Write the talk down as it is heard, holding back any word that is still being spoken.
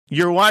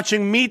You're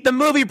watching Meet the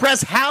Movie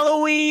Press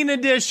Halloween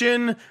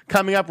edition.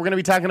 Coming up, we're going to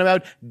be talking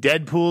about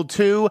Deadpool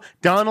 2,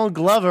 Donald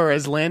Glover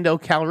as Lando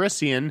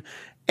Calrissian,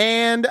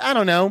 and, I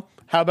don't know,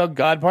 how about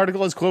God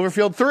Particle as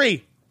Cloverfield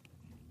 3?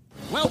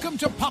 Welcome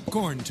to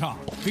Popcorn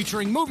Talk,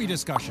 featuring movie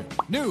discussion,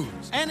 news,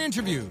 and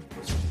interviews.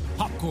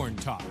 Popcorn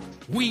Talk.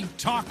 We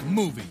talk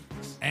movies.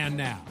 And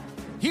now,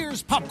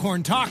 here's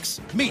Popcorn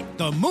Talk's Meet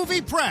the Movie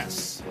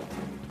Press.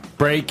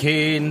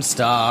 Breaking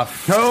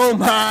stuff. Oh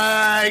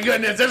my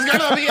goodness, there's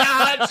gonna be a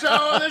hot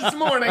show this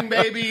morning,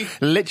 baby.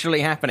 Literally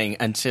happening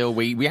until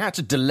we had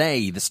to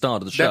delay the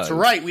start of the show. That's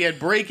right, we had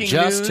breaking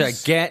just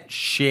news. to get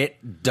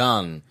shit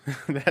done.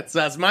 That's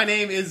us. My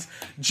name is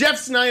Jeff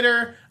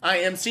Snyder. I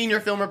am senior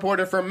film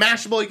reporter for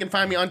Mashable. You can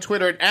find me on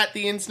Twitter at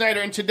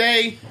 @TheInSnyder. And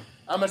today,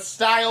 I'm a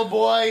style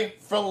boy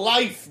for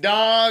life,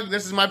 dog.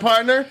 This is my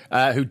partner.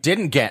 Who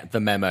didn't get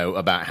the memo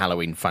about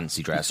Halloween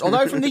fancy dress.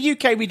 Although from the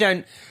UK, we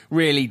don't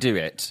really do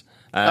it.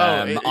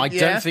 I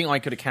don't think I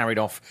could have carried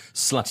off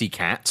Slutty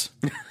Cat.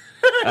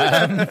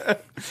 I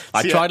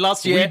tried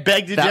last year. We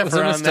begged to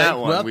differ on that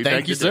one. Well,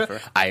 thank you,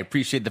 sir. I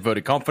appreciate the vote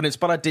of confidence,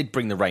 but I did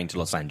bring the rain to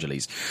Los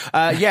Angeles.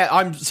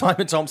 I'm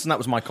Simon Thompson. That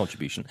was my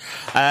contribution.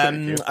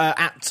 At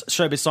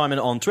Showbiz Simon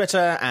on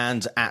Twitter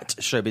and at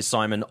Showbiz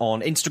Simon on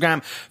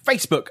Instagram.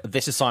 Facebook,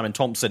 this is Simon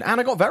Thompson. And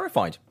I got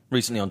verified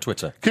recently on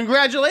Twitter.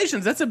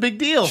 Congratulations. That's a big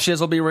deal.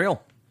 Shizzle be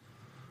real.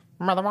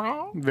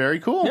 Very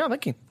cool. Yeah,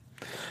 thank you.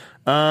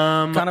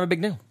 Kind of a big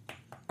deal.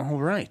 All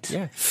right.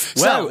 Yeah.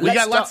 Well, we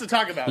got lots to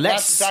talk about.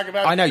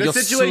 I know, the you're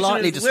situation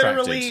slightly is distracted.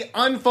 literally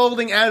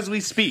unfolding as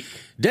we speak.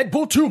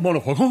 Deadpool 2,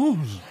 motherfuckers. All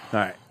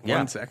right. Yeah.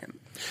 1 second.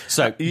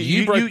 So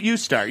you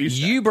start.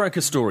 You broke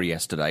a story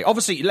yesterday.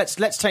 Obviously, let's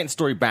take the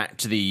story back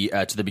to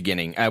the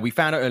beginning. We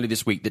found out earlier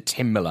this week that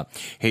Tim Miller,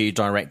 who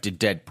directed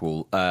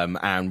Deadpool,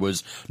 and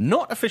was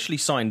not officially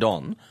signed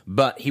on,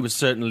 but he was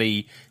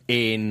certainly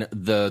in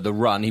the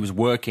run. He was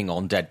working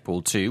on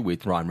Deadpool 2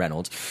 with Ryan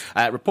Reynolds.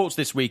 Reports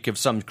this week of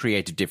some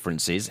creative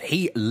differences.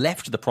 He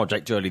left the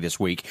project early this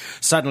week.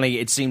 Suddenly,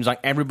 it seems like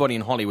everybody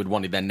in Hollywood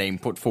wanted their name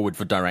put forward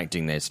for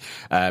directing this,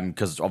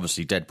 because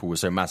obviously Deadpool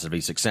was so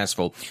massively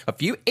successful. A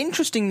few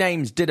interesting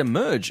names did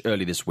emerge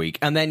early this week,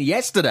 and then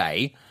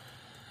yesterday,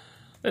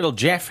 little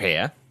Jeff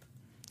here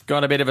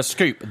got a bit of a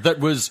scoop that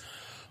was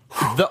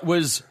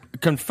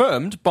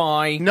confirmed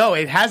by... No,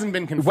 it hasn't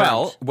been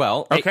confirmed.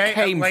 Well, okay, it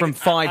came from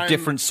five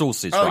different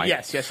sources, right? Oh,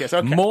 yes.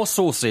 Okay. More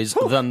sources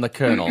than the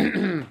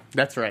Colonel.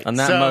 That's right. And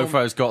that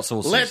mofo's got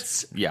sources.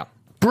 Let's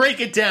break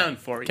it down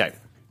for you. Okay.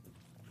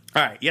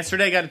 All right,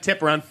 yesterday I got a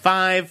tip around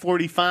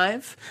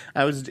 5:45.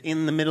 I was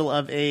in the middle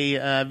of a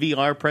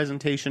VR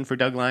presentation for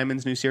Doug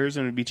Liman's new series.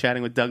 I'm going to be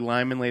chatting with Doug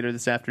Liman later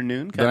this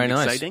afternoon. Very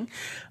nice. Exciting.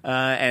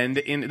 And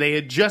they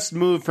had just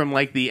moved from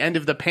like the end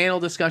of the panel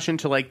discussion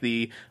to like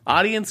the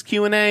audience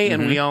Q&A,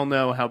 and we all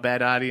know how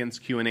bad audience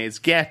Q&As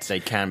get. They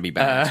can be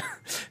bad.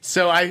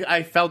 So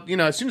I felt,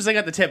 as soon as I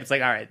got the tip, it's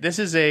like, all right, this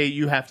is a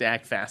you have to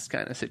act fast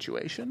kind of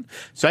situation.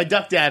 So I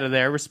ducked out of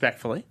there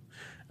respectfully.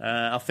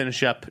 I'll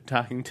finish up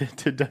talking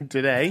to Doug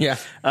today.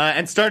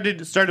 And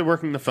started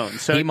working the phone.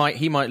 So he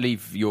might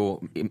leave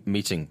your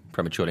meeting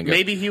prematurely and go,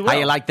 maybe he will. How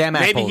you like them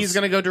apples? Maybe he's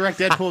going to go direct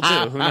Deadpool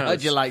too. Who knows?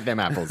 How'd you like them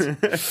apples?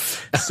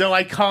 So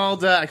I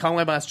called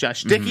my boss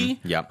Josh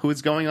Dickey, who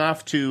was going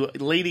off to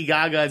Lady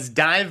Gaga's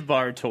Dive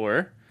Bar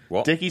tour.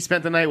 What? Dickey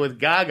spent the night with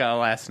Gaga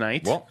last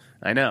night. What?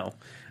 I know.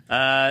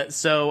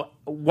 So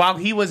while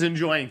he was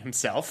enjoying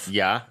himself,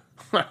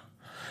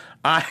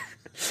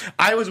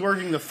 I was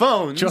working the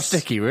phones. Josh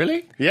Dickey,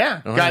 really?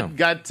 Yeah. Oh,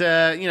 got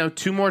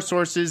two more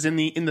sources in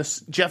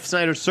the Jeff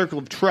Snyder circle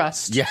of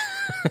trust. Yeah.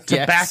 To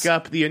back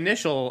up the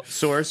initial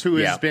source, who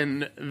has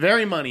been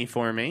very money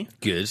for me.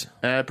 Good.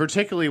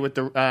 Particularly with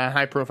the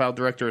high profile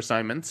director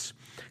assignments.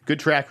 Good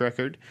track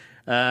record.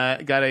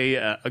 Got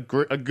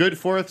a good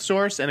fourth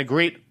source and a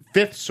great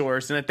fifth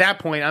source. And at that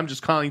point, I'm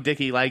just calling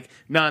Dickey like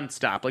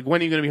nonstop. Like,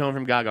 when are you going to be home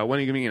from Gaga? When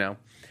are you going to be,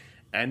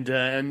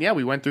 And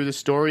we went through the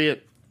story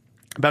at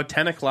about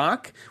 10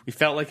 o'clock. We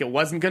felt like it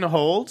wasn't going to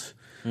hold.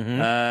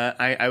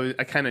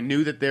 I kind of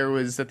knew that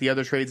that the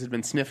other trades had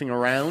been sniffing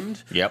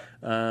around. Yep.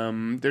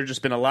 There's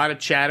just been a lot of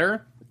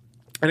chatter.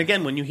 And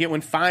again,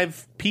 when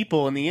five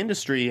people in the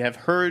industry have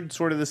heard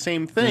sort of the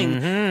same thing,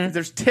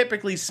 there's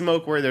typically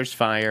smoke where there's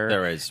fire.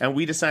 There is. And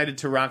we decided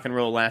to rock and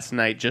roll last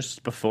night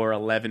just before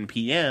 11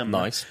 p.m.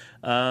 Nice.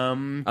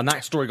 And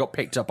that story got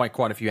picked up by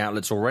quite a few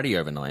outlets already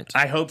overnight.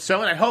 I hope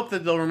so, and I hope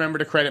that they'll remember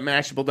to credit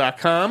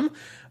Mashable.com.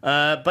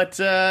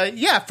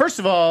 First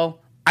of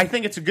all, I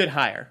think it's a good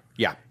hire.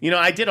 Yeah.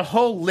 I did a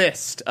whole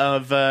list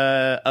of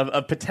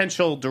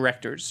potential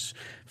directors,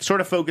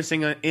 sort of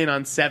focusing in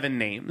on 7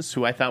 names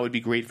who I thought would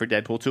be great for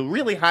Deadpool 2,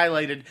 really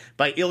highlighted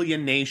by Ilya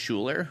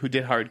Naishuller, who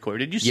did Hardcore.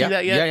 Did you see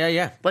that yet?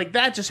 Yeah. Like,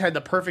 that just had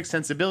the perfect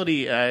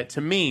sensibility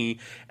to me.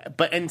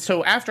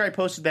 So after I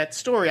posted that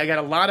story, I got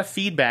a lot of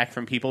feedback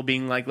from people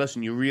being like,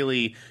 listen,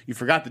 you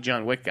forgot the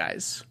John Wick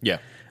guys. Yeah.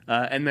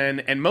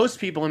 And most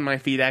people in my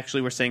feed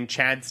actually were saying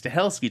Chad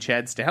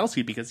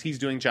Stahelski, because he's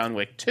doing John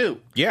Wick 2.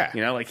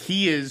 Yeah. Like,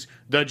 he is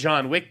the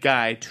John Wick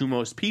guy to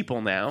most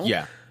people now.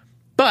 Yeah.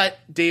 But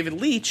David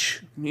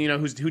Leitch,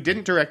 who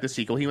didn't direct the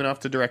sequel, he went off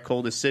to direct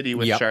Coldest City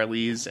with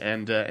Charlize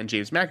and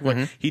James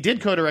McAvoy. He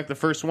did co-direct the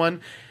first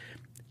one,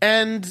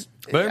 and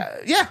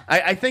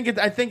I think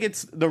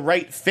it's the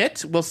right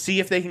fit. We'll see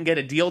if they can get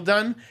a deal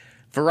done.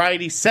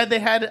 Variety said they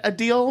had a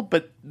deal,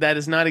 but that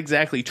is not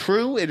exactly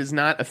true. It is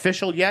not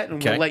official yet,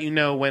 and we'll let you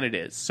know when it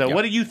is. So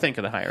what do you think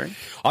of the hiring?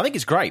 I think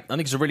it's great. I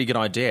think it's a really good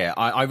idea.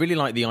 I really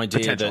like the idea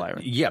potential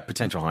hiring. Yeah,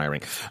 potential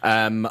hiring.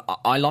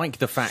 I like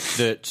the fact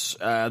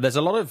that there's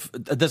a lot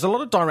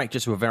of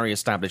directors who are very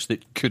established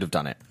that could have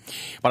done it.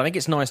 But I think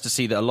it's nice to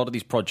see that a lot of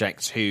these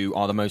projects who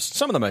are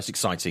some of the most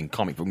exciting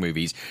comic book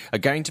movies are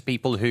going to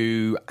people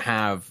who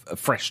have a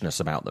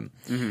freshness about them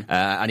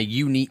and a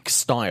unique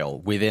style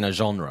within a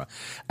genre.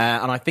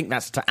 And I think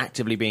that's to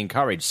actively be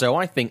encouraged. So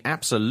I think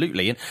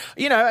absolutely.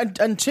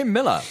 And Tim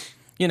Miller,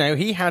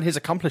 he had his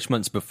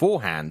accomplishments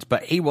beforehand,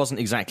 but he wasn't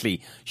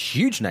exactly a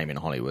huge name in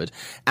Hollywood.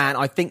 And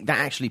I think that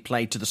actually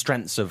played to the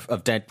strengths of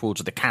Deadpool,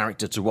 to the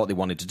character, to what they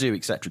wanted to do,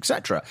 etc.,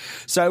 etc.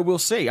 So we'll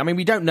see. I mean,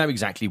 we don't know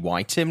exactly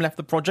why Tim left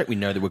the project. We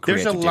know there were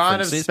creative differences. There's a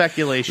lot of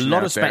speculation. A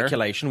lot of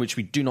speculation, which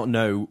we do not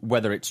know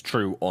whether it's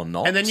true or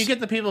not. And then you get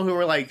the people who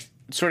are like,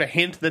 sort of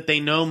hint that they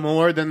know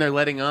more than they're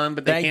letting on,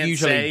 but they can't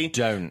usually say.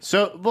 Don't.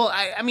 So, well,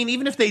 I mean,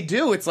 even if they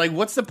do, it's like,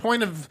 what's the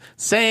point of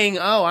saying,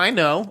 "Oh, I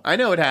know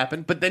what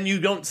happened," but then you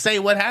don't say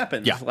what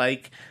happened? Yeah.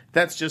 Like,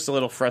 that's just a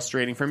little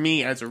frustrating for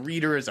me as a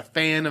reader, as a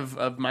fan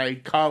of my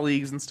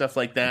colleagues and stuff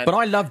like that. But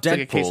I love Deadpool.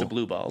 It's like a case of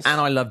blue balls. And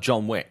I love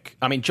John Wick.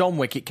 I mean, John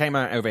Wick, it came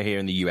out over here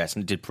in the US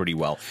and it did pretty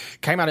well.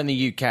 Came out in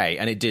the UK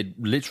and it did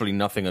literally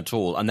nothing at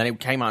all. And then it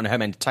came out in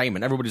home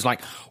entertainment. Everybody's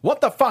like,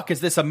 what the fuck is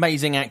this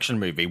amazing action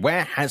movie?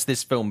 Where has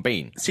this film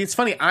been? See, it's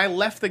funny. I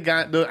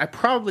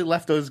probably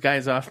left those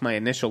guys off my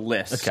initial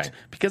list. Okay.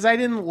 Because I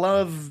didn't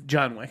love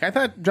John Wick. I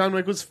thought John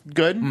Wick was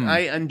good.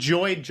 I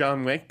enjoyed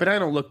John Wick, but I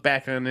don't look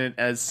back on it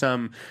as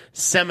some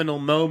seminal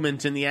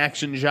moment in the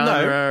action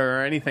genre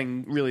or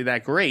anything really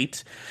that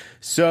great.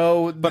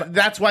 So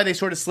that's why they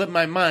sort of slipped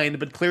my mind.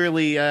 But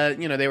clearly,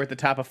 they were at the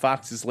top of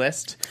Fox's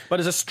list. But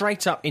as a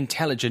straight-up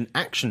intelligent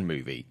action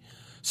movie,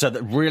 so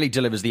that really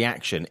delivers the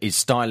action, is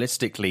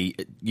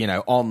stylistically,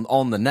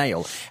 on the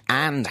nail,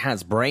 and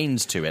has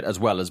brains to it as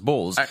well as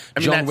balls. I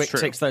mean, John Wick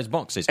true. ticks those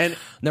boxes. And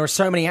there are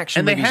so many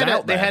action movies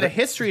out there. They had a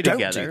history don't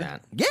together. Do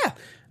that. Yeah.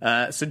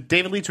 So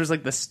David Leitch was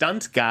like the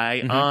stunt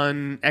guy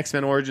on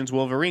X-Men Origins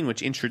Wolverine,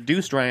 which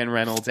introduced Ryan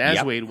Reynolds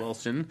as Wade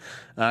Wilson.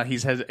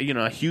 He's has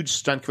a huge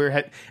stunt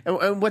career.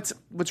 And what's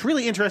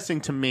really interesting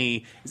to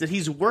me is that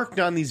he's worked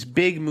on these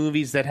big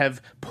movies that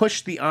have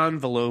pushed the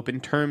envelope in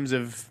terms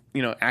of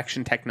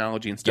action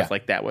technology and stuff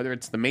like that, whether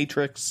it's the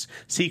Matrix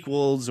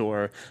sequels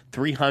or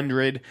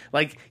 300.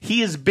 Like, he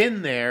has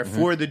been there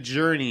for the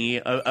journey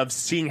of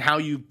seeing how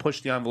you push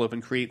the envelope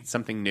and create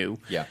something new.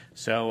 Yeah.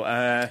 So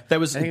I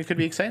think it could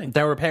be exciting.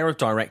 There were a pair of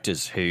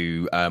directors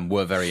who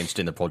were very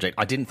interested in the project.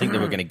 I didn't think they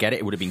were going to get it.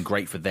 It would have been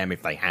great for them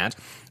if they had.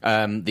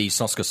 The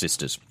Soska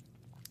sisters,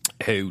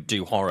 who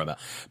do horror.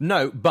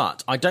 No,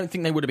 but I don't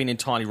think they would have been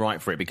entirely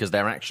right for it, because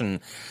their action,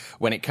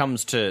 when it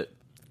comes to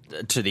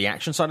the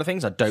action side of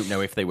things, I don't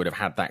know if they would have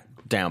had that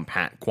down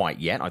pat quite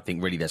yet. I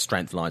think really their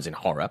strength lies in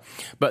horror.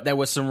 But there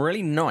were some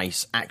really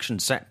nice action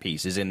set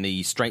pieces in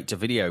the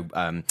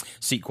straight-to-video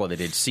sequel they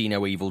did, See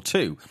No Evil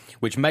 2,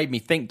 which made me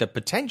think that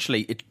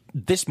potentially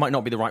this might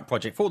not be the right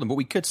project for them, but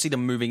we could see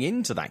them moving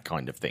into that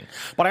kind of thing.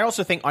 But I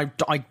also think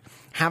I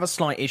have a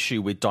slight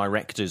issue with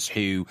directors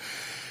who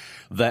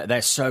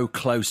they're so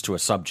close to a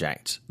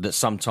subject that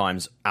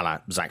sometimes, a la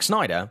Zack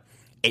Snyder,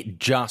 it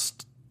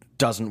just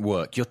doesn't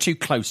work. You're too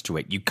close to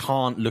it. You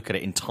can't look at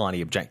it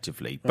entirely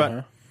objectively.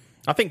 But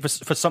I think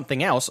for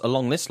something else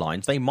along this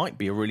lines, they might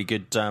be a really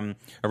good, a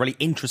really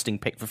interesting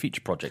pick for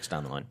future projects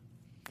down the line.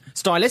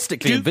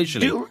 Stylistically and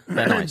visually,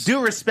 they're nice. Due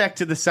respect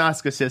to the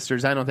Soska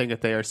sisters, I don't think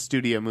that they are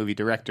studio movie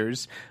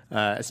directors,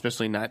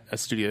 especially not a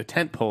studio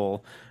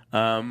tentpole.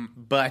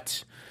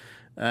 But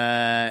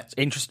it's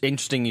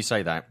interesting you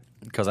say that,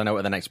 because I know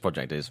what the next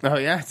project is. Oh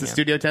yeah, it's a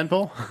studio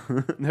tentpole.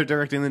 They're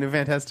directing the new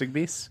Fantastic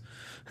Beasts.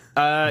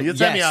 You'll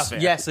send me off.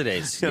 Yes, it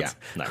is. Yeah,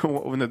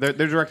 no. They're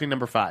directing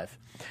number 5.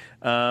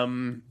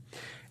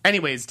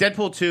 Anyways,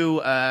 Deadpool 2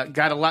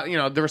 got a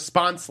lot. The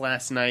response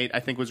last night I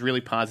think was really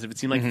positive. It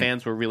seemed like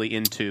fans were really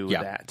into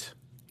that.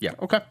 Yeah.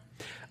 Okay.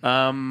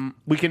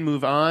 We can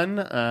move on.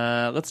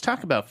 Let's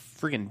talk about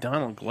friggin'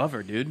 Donald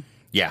Glover, dude.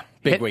 Yeah,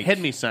 big week. Hit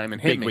me, Simon.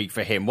 Big week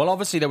for him. Well,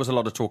 obviously there was a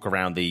lot of talk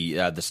around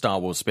the Star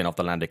Wars spin-off,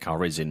 the Lando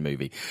Calrissian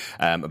movie,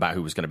 about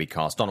who was going to be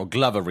cast. Donald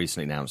Glover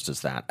recently announced us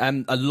that.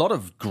 A lot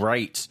of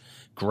great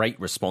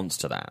response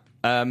to that.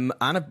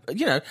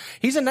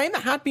 He's a name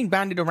that had been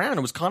bandied around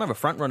and was kind of a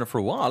front runner for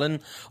a while. And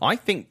I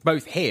think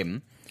both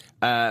him,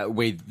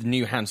 with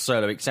new Han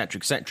Solo,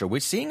 etc.,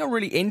 we're seeing a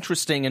really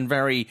interesting and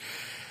very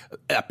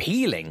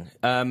appealing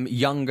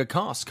younger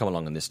cast come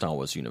along in this Star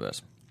Wars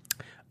universe.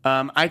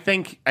 I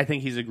think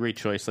he's a great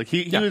choice. Like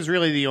he was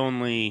really the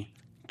only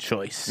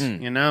choice,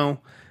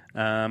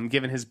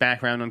 given his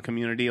background on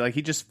Community. Like,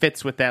 he just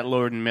fits with that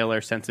Lord and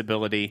Miller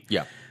sensibility.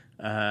 Yeah.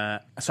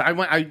 So I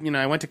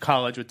went to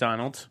college with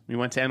Donald. We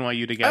went to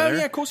NYU together. Oh,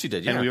 yeah, of course you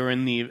did, yeah. And we were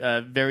in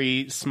the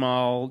very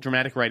small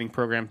dramatic writing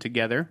program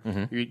together.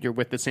 Mm-hmm. You're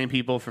with the same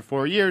people for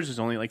 4 years. There's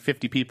only like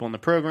 50 people in the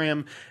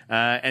program.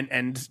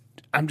 And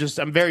I'm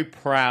very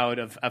proud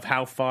of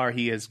how far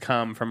he has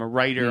come from a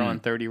writer on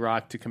 30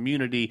 Rock to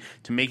Community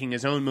to making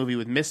his own movie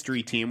with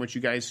Mystery Team, which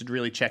you guys should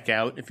really check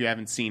out if you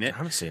haven't seen it. I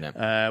haven't seen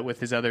it. With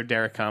his other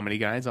Derek comedy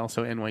guys,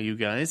 also NYU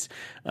guys.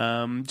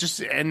 And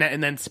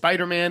then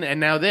Spider-Man, and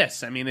now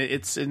this. I mean,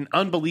 it's an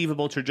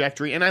unbelievable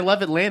trajectory, and I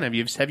love Atlanta.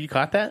 Have you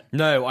caught that?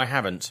 No, I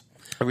haven't.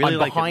 I really I'm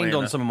like behind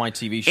Atlanta. on some of my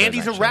TV shows. And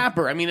he's actually. a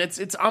rapper. I mean,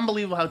 it's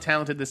unbelievable how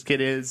talented this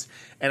kid is,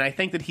 and I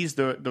think that he's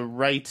the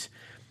right.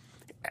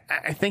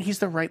 I think he's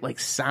the right like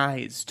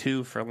size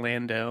too for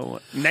Lando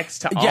next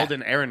to Yeah.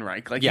 Alden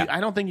Ehrenreich. Like, Yeah. I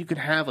don't think you could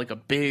have like a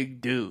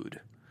big dude.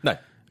 No.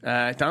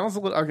 Donald's a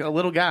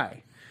little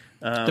guy.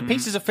 The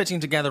pieces are fitting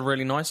together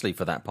really nicely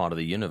for that part of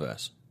the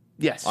universe.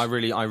 Yes, I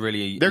really.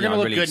 they're going to I'm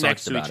look really good excited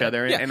next to about each it.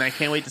 other, Yeah. and I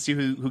can't wait to see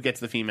who gets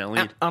the female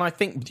lead. And I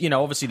think,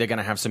 obviously they're going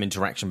to have some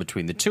interaction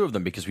between the two of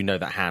them because we know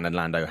that Han and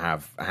Lando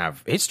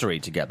have history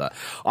together.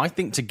 I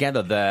think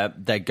together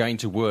they're going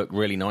to work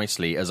really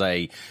nicely as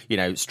a,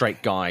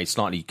 straight guy,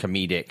 slightly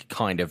comedic,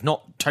 kind of,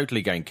 not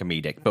totally going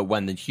comedic, but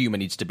when the humor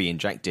needs to be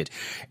injected,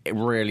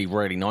 really,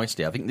 really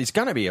nicely. I think there's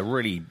going to be a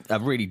really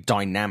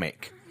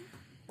dynamic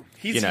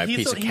piece of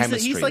chemistry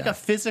He's like there. a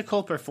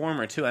physical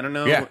performer too. I don't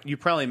know. Yeah. You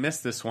probably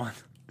missed this one.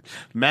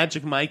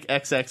 Magic Mike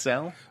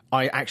XXL.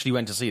 I actually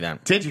went to see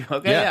that. Did you?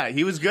 Okay, Yeah. yeah.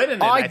 He was good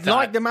in it. I thought.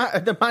 like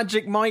the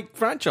Magic Mike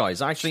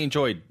franchise. I actually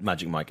enjoyed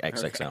Magic Mike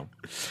XXL.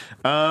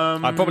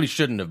 I probably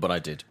shouldn't have, but I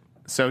did.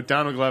 So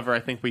Donald Glover,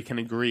 I think we can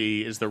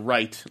agree, is the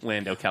right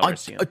Lando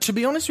Calrissian. To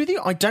be honest with you,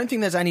 I don't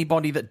think there's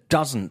anybody that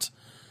doesn't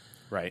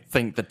right.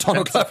 think that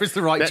Donald Glover is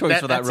the right choice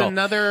for that that's role.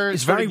 another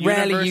It's sort very of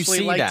rarely you universally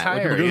see liked that.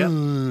 hire, When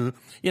people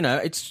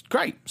go, it's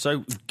great.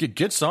 So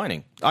good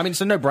signing. I mean,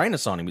 it's a no-brainer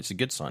signing, but it's a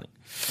good signing.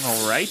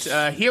 All right.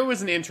 Here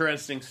was an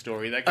interesting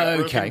story that got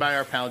broken by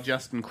our pal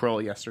Justin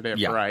Kroll yesterday at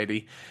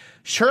Variety.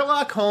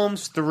 Sherlock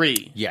Holmes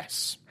 3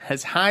 Yes.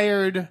 has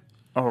hired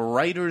a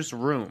writer's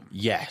room.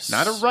 Yes.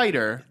 Not a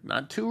writer,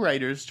 not two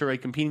writers to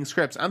write competing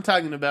scripts. I'm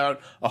talking about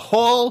a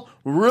whole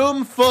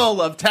room full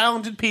of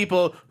talented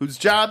people whose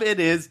job it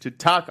is to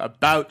talk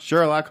about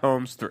Sherlock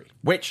Holmes 3.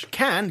 Which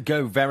can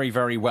go very,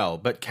 very well,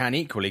 but can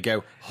equally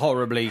go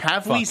horribly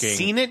Have we fucking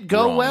seen it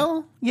go wrong.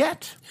 well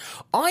yet?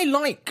 I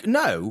like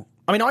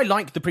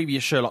the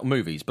previous Sherlock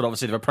movies, but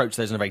obviously they've approached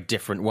those in a very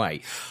different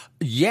way.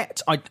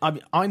 Yet,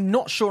 I'm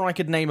not sure I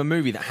could name a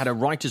movie that had a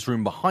writer's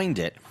room behind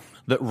it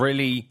that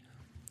really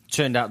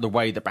turned out the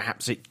way that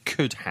perhaps it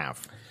could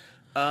have.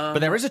 But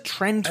there is a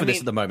trend for this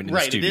at the moment in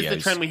the studios. It is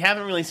the trend. We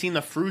haven't really seen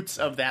the fruits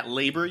of that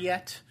labor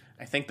yet.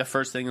 I think the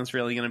first thing that's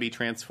really going to be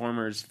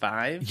Transformers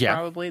 5,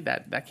 probably.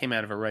 That came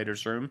out of a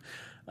writer's room.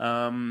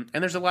 And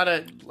there's a lot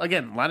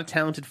of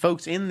talented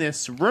folks in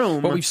this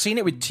room. But we've seen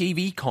it with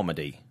TV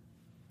comedy.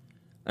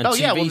 And that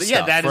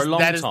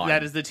time.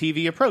 that is the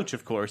TV approach,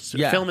 of course.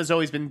 Yeah. Film has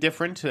always been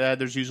different.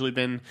 There's usually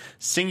been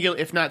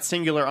if not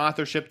singular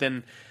authorship,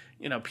 then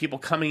people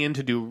coming in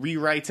to do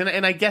rewrites,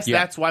 and I guess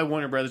that's why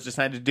Warner Brothers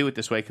decided to do it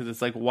this way, because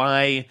it's like,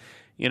 why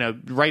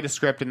write a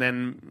script and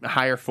then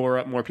hire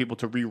four more people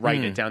to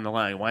rewrite it down the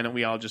line? Why don't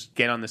we all just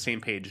get on the same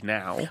page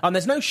now? And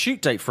there's no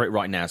shoot date for it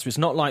right now, so it's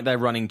not like they're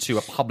running to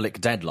a public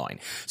deadline.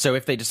 So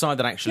if they decide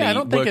that actually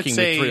working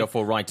with 3 or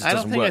 4 writers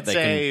doesn't work,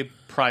 they can...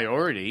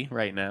 priority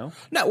right now.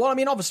 No, well, I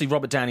mean, obviously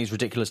Robert Downey's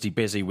ridiculously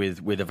busy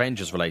with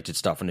Avengers-related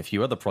stuff and a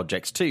few other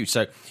projects too.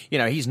 So,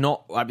 he's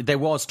not... I mean, there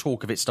was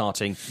talk of it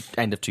starting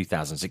end of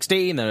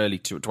 2016, then early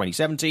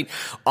 2017.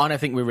 I don't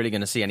think we're really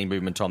going to see any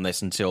movement on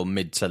this until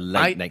mid to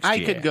late next year. I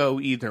could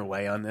go either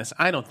way on this.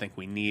 I don't think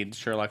we need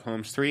Sherlock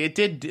Holmes 3.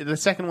 The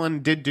second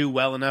one did do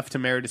well enough to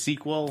merit a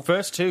sequel.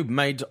 First two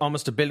made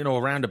almost $1 billion or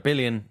around $1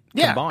 billion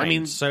combined. I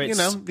mean, so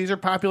it's... these are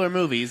popular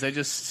movies.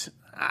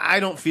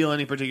 I don't feel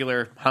any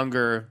particular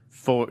hunger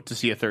to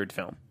see a third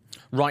film.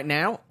 Right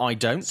now, I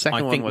don't.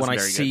 Second I think one was when I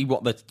very see good.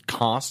 what the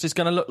cast is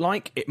going to look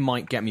like, it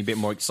might get me a bit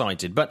more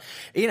excited. But,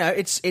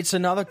 it's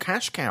another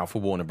cash cow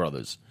for Warner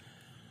Brothers.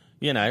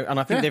 And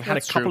I think they've had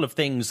a couple of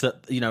things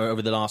that,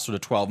 over the last sort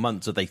of 12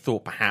 months that they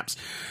thought perhaps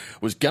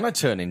was going to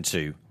turn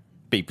into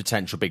be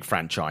potential big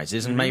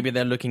franchises, and maybe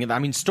they're looking at that. I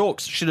mean,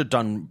 Storks should have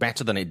done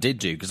better than it did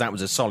do, because that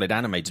was a solid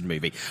animated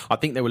movie. I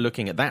think they were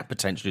looking at that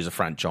potentially as a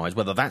franchise.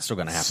 Whether that's still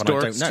going to happen,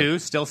 Storks I don't know. too?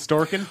 Still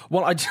storking?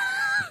 Well,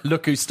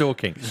 look who's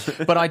stalking.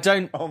 But I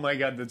don't... Oh my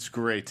God, that's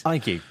great.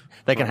 Thank you.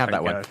 They can have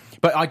that God. one.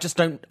 But I just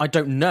don't... I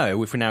don't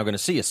know if we're now going to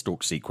see a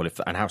Stork sequel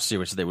and how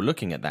serious they were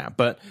looking at that.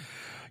 But...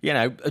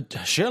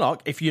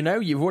 Sherlock, if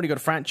you've already got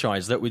a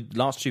franchise that with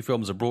last 2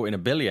 films have brought in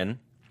 $1 billion,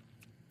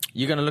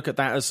 you're going to look at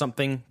that as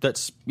something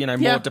that's,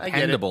 more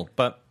dependable.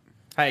 But,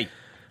 hey.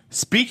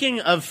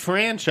 Speaking of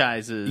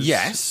franchises...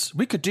 Yes,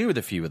 we could do with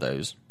a few of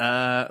those.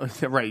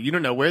 Right, you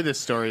don't know where this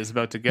story is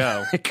about to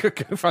go. It could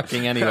go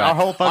fucking anywhere. Our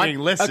whole fucking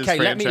list is okay,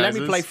 let franchises.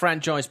 me play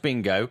franchise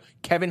bingo.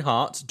 Kevin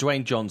Hart,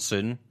 Dwayne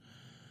Johnson,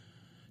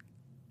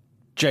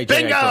 J.J.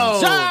 Bingo!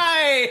 Abrams.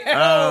 Hey!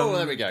 Oh,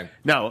 there we go.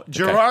 No,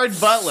 Gerard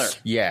Butler.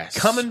 Yes.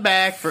 Coming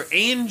back for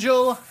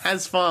Angel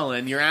Has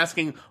Fallen. You're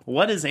asking,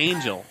 what is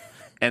Angel?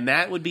 And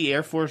that would be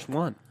Air Force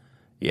One.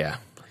 Yeah.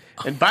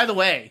 And by the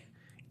way,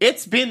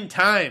 it's been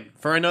time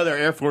for another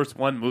Air Force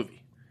One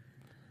movie.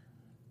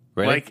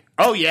 Really? Like,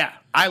 oh yeah,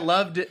 I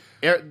loved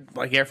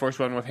Air Force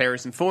One with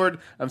Harrison Ford.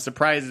 I'm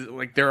surprised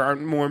there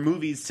aren't more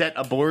movies set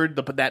aboard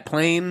that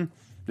plane.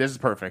 This is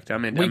perfect.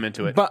 I'm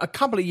into it. But a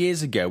couple of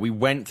years ago, we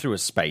went through a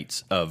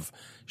spate of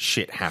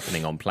shit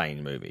happening on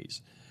plane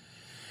movies.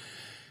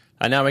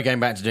 And now we're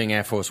going back to doing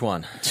Air Force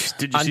One.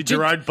 Did you see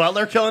Gerard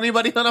Butler kill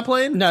anybody on a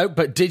plane? No,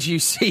 but did you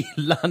see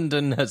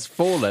London Has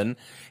Fallen?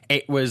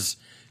 It was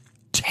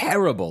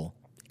terrible.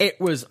 It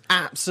was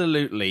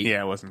absolutely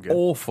it wasn't good.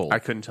 Awful. I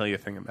couldn't tell you a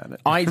thing about it.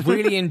 I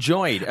really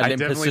enjoyed I Olympus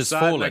definitely Has saw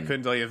Fallen. it and I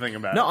couldn't tell you a thing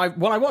about it.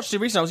 I watched it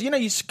recently.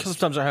 You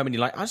sometimes at home and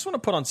you're like, I just want to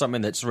put on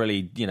something that's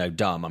really,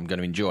 dumb. I'm going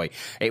to enjoy.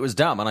 It was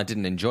dumb and I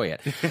didn't enjoy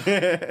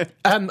it.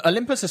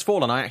 Olympus Has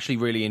Fallen, I actually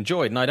really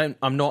enjoyed, and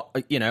I'm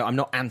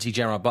not anti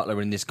Gerard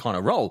Butler in this kind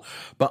of role,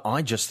 but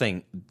I just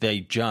think they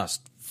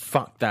just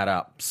fucked that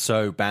up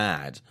so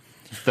bad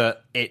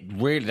that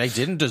they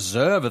didn't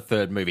deserve a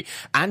third movie.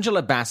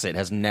 Angela Bassett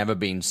has never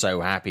been so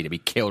happy to be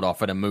killed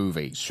off in a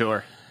movie.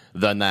 Sure.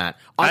 Than that.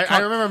 I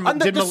remember...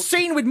 And the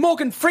scene with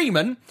Morgan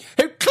Freeman,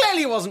 who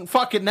clearly wasn't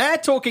fucking there,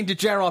 talking to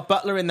Gerard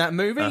Butler in that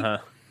movie. Uh-huh.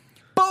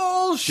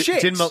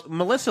 Bullshit! Did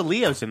Melissa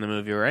Leo's in the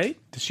movie, right?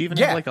 Does she even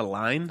have a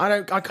line?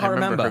 I can't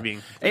remember. Her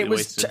being it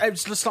was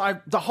just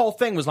like the whole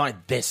thing was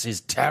like, this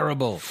is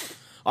terrible.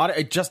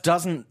 It just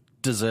doesn't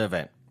deserve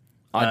it.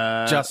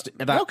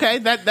 Okay,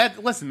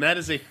 listen, that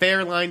is a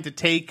fair line to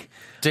take.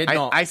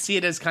 I see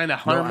it as kind of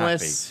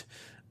harmless.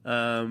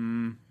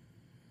 And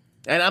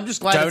I'm just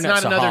glad it's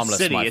not another harmless,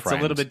 city. It's a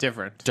friend. little bit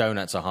different.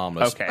 Donuts are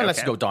harmless. Okay, unless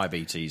okay. you've got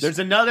diabetes. There's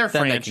another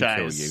then franchise. They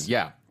can kill you.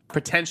 Yeah.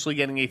 Potentially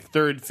getting a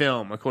third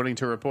film, according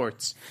to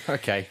reports.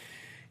 Okay.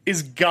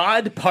 Is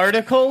God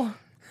Particle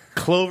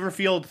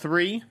Cloverfield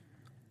 3?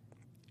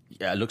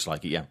 Yeah, it looks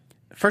like it, yeah.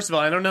 First of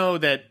all, I don't know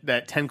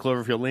that 10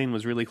 Cloverfield Lane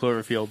was really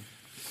Cloverfield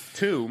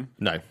 2.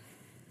 No.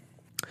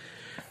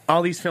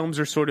 All these films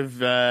are sort of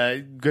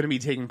going to be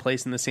taking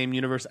place in the same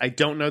universe. I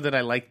don't know that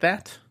I like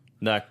that.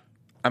 No.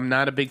 I'm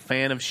not a big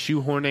fan of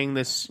shoehorning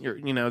this,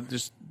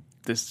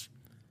 this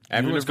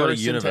Everyone's got a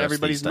universe into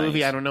everybody's these days.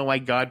 movie. I don't know why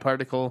God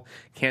Particle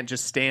can't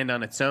just stand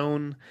on its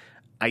own.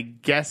 I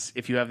guess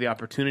if you have the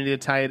opportunity to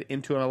tie it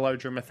into a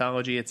larger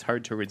mythology, it's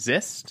hard to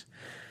resist.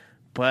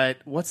 But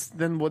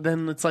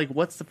then it's like,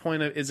 what's the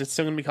point of? Is it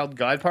still going to be called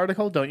God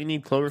Particle? Don't you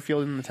need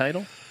Cloverfield in the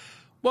title?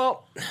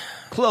 Well,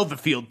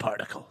 Cloverfield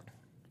Particle.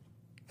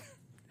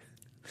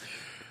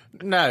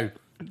 No,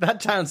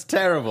 that sounds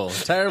terrible.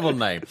 Terrible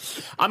name.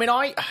 I mean,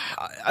 I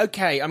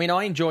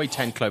enjoyed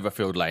 10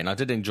 Cloverfield Lane. I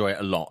did enjoy it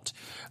a lot,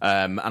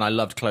 and I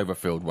loved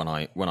Cloverfield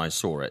when I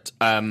saw it.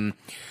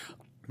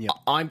 Yep.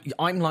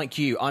 I'm like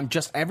you.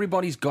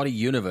 Everybody's got a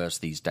universe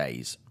these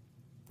days,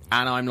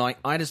 and I'm like,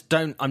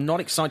 I'm not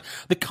excited.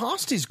 The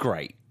cast is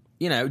great.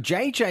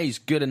 JJ's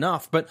good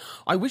enough, but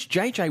I wish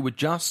JJ would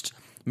just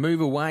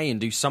move away and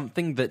do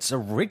something that's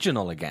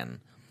original again.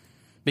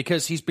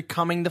 Because he's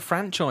becoming the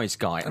franchise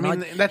guy. I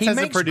mean, that's as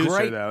a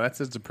producer, though. That's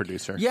as a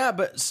producer. Yeah,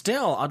 but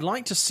still, I'd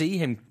like to see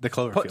him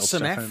put some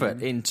stuff,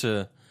 effort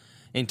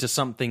into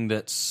something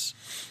that's...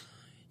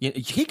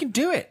 he can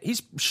do it.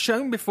 He's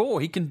shown before.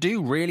 He can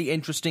do really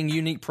interesting,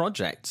 unique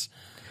projects.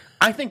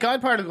 I think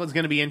God Particle is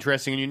going to be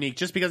interesting and unique.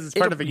 Just because it's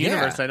part of a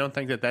universe, I don't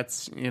think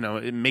that's,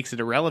 it makes it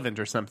irrelevant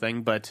or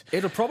something, but...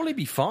 It'll probably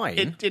be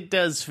fine. It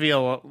does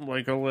feel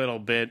like a little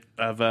bit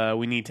of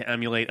we need to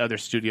emulate other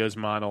studios'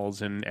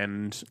 models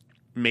and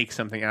make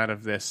something out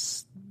of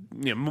this,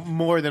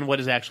 more than what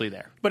is actually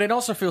there. But it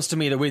also feels to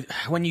me that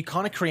when you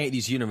kind of create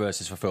these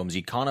universes for films,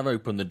 you kind of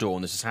open the door,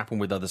 and this has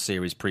happened with other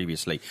series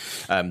previously,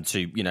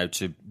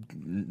 to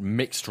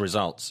mixed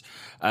results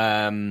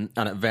and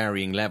at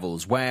varying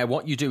levels, where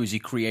what you do is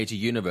you create a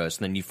universe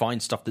and then you find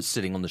stuff that's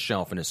sitting on the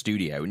shelf in a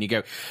studio and you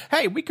go,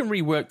 hey, we can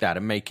rework that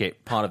and make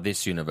it part of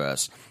this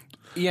universe.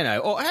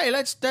 Or hey,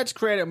 let's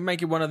create it and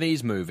make it one of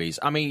these movies.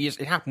 I mean,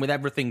 it happened with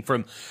everything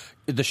from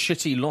the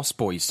shitty Lost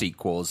Boys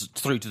sequels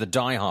through to the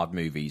Die Hard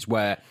movies,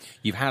 where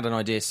you've had an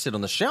idea sit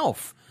on the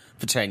shelf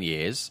for 10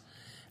 years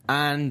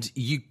and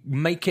you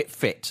make it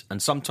fit,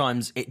 and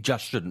sometimes it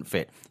just shouldn't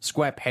fit.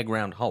 Square peg,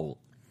 round hole.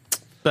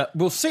 But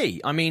we'll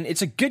see. I mean,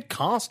 it's a good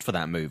cast for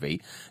that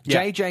movie.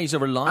 Yeah. JJ's a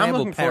reliable I'm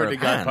looking pair forward of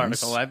to God hands.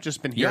 Particle. I've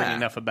just been hearing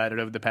enough about it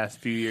over the past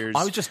few years.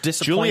 I was just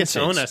disappointed. Julius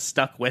Ona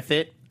stuck with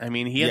it. I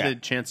mean, he had the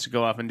chance to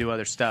go off and do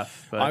other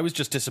stuff. But... I was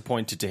just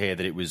disappointed to hear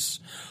that it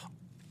was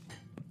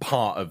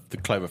part of the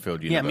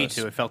Cloverfield universe. Yeah, me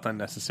too. It felt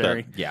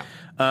unnecessary. But,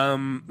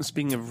 yeah.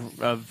 Speaking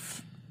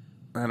of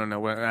I don't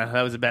know.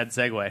 That was a bad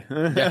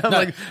segue. Yeah, I'm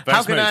like,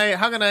 how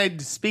can I?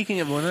 Speaking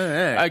of one,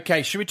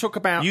 okay, should we talk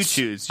about? You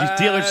choose.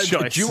 Dealer's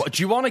choice.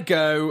 Do you want to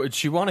go?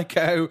 Do you want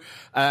to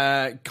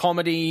go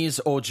comedies,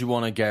 or do you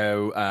want to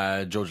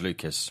go George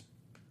Lucas,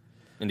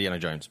 Indiana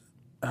Jones?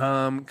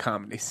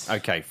 Comedies.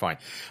 Okay, fine.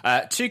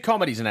 2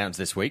 comedies announced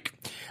this week.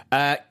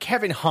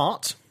 Kevin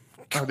Hart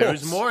course.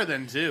 There's more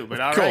than two, but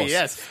all Of right, course.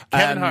 yes.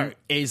 Kevin Hart.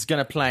 is going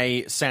to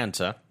play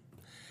Santa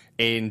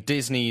in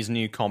Disney's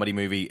new comedy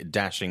movie,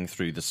 Dashing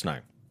Through the Snow.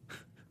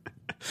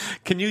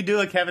 Can you do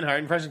a Kevin Hart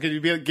impression? Could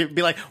you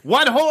be like,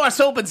 one horse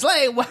open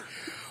sleigh? One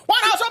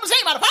horse open sleigh,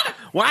 motherfucker!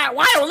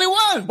 Why only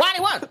one? Why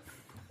only one?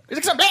 Is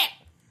it some bad?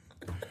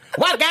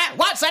 One guy,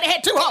 one Santa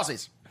had two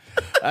horses.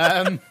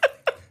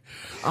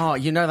 Oh,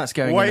 you know that's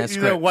going in their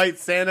script. White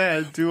Santa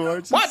has two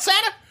horses. White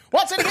Santa?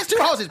 White Santa gets two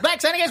horses.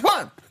 Black Santa gets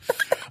one.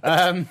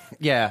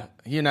 Yeah,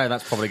 you know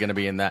that's probably going to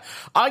be in there.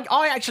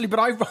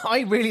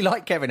 I really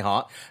like Kevin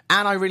Hart,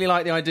 and I really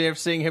like the idea of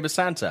seeing him as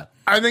Santa.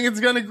 I think it's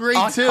going to great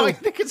too. I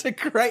think it's a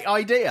great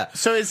idea.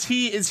 So is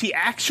he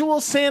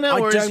actual Santa,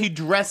 or is he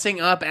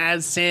dressing up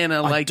as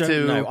Santa? I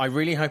don't know. I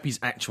really hope he's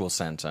actual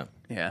Santa.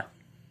 Yeah,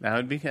 that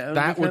would be fun.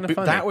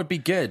 That would be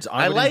good.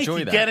 I would like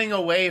enjoy that. getting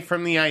away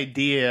from the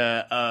idea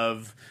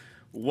of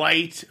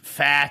white,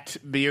 fat,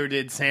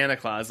 bearded Santa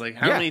Claus. Like,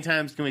 how many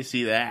times can we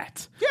see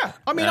that? Yeah,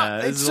 I mean,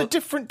 it's a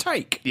different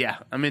take. Yeah,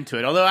 I'm into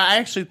it. Although I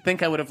actually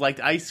think I would have liked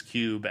Ice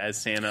Cube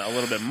as Santa a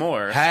little bit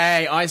more.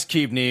 Hey, Ice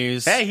Cube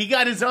news. Hey, he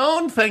got his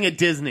own thing at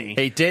Disney.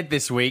 He did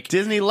this week.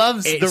 Disney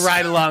loves the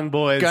Ride Along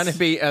Boys. Going to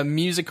be a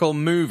musical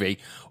movie.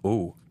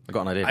 Ooh, I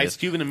got an idea. Ice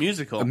Cube in a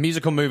musical. A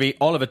musical movie,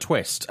 Oliver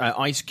Twist.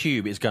 Ice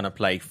Cube is going to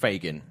play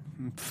Fagin.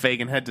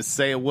 Fagin had to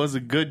say it was a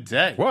good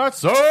day.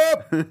 What's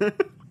up?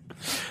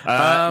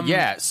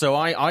 Yeah, so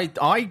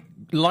I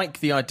like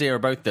the idea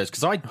of both those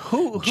because I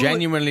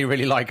genuinely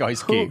really like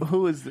Ice Cube.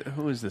 Who is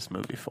this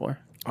movie for?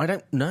 I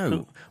don't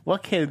know.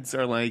 What kids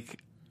are like,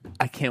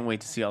 I can't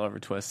wait to see Oliver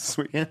Twist this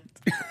weekend.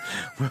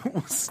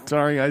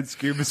 Starring Ice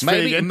Cube as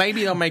Fagin.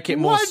 Maybe they'll make it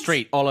more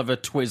street, Oliver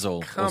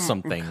Twizzle or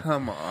something.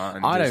 Come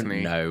on, I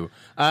Disney. don't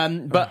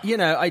know. But, you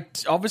know,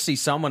 obviously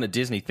someone at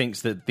Disney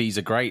thinks that these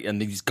are great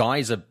and these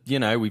guys are, you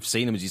know, we've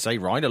seen them, as you say,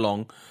 ride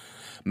along.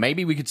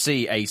 Maybe we could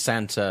see a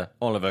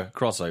Santa-Oliver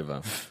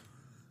crossover.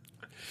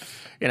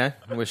 You know,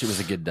 I wish it was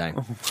a good day.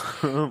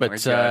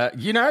 But,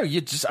 you know,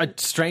 you just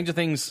Stranger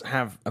Things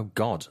have... Oh,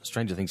 God.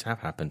 Stranger Things have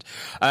happened.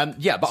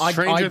 Yeah, but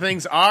Stranger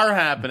Things are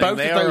happening. Both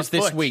they of those are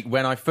this week,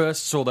 when I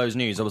first saw those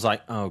news, I was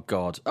like, oh,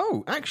 God.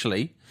 Oh,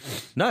 actually,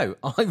 no.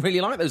 I really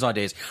like those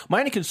ideas. My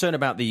only concern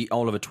about the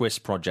Oliver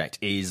Twist project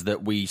is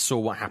that we saw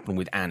what happened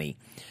with Annie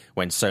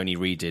when Sony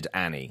redid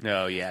Annie.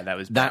 Oh, yeah, that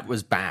was bad.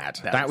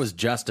 That was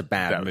just a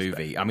bad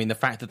movie. I mean, the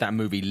fact that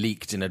movie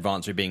leaked in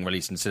advance of being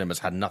released in cinemas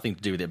had nothing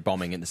to do with it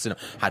bombing in the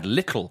cinema, had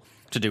little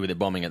to do with it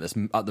bombing at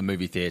the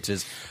movie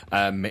theaters.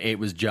 It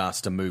was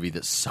just a movie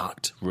that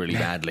sucked really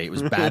badly. It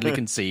was badly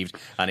conceived,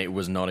 and it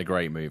was not a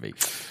great movie.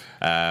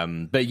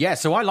 But yeah,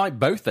 so I like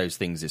both those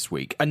things this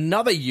week.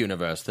 Another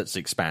universe that's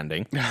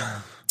expanding.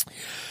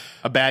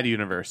 A bad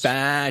universe.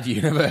 Bad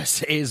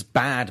universe is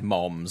Bad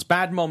Moms.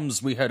 Bad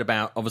Moms we heard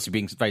about, obviously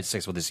being very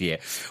successful this year.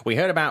 We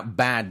heard about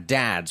Bad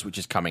Dads, which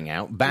is coming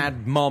out.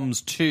 Bad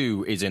Moms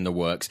 2 is in the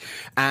works.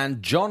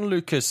 And John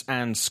Lucas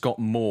and Scott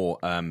Moore,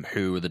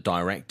 who are the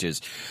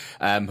directors,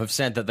 have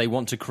said that they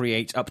want to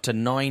create up to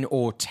 9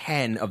 or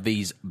 10 of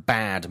these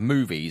bad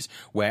movies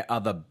where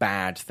other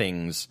bad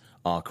things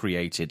are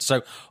created.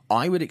 So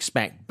I would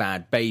expect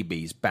bad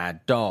babies,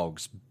 bad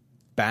dogs,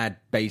 bad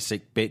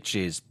basic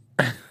bitches,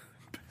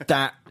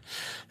 that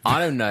I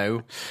don't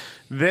know.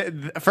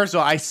 First of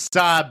all, I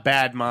saw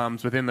Bad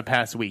Moms within the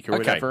past week or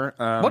whatever.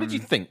 What did you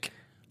think?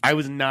 I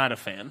was not a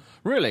fan.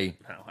 Really?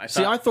 No,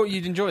 I thought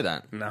you'd enjoy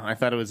that. No, I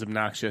thought it was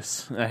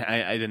obnoxious.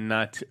 I did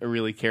not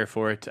really care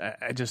for it.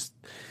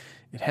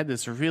 It had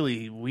this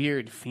really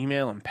weird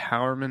female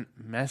empowerment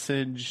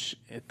message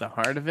at the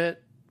heart of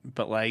it,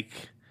 but like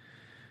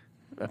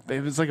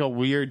it was like a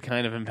weird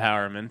kind of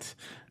empowerment,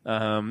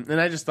 and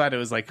I just thought it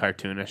was like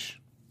cartoonish.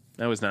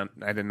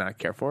 I did not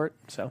care for it,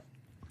 so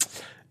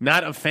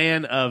not a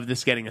fan of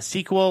this getting a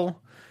sequel.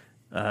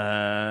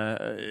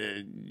 Bad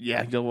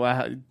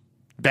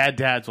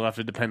Dads will have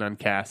to depend on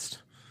cast.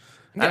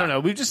 Yeah. I don't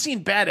know. We've just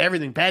seen bad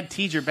everything. Bad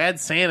Teacher,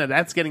 Bad Santa.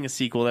 That's getting a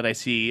sequel that I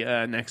see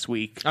next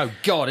week. Oh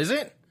God, is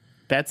it?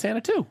 Bad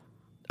Santa 2.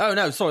 Oh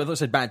no, sorry, I thought it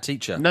said Bad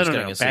Teacher. No.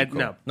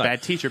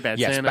 Bad Teacher, Bad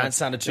Santa. Yes, Bad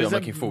Santa 2. I'm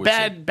looking forward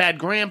to. Bad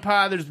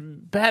Grandpa. There's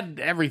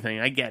bad everything.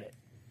 I get it.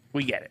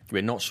 We get it.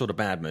 We're not short of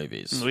bad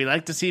movies. We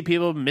like to see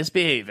people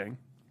misbehaving.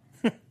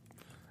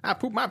 I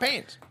pooped my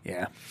pants.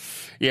 Yeah.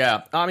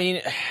 Yeah, I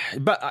mean,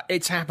 but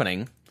it's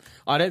happening.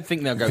 I don't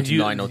think they'll go to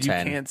 9 or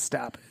 10. You can't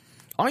stop it.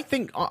 I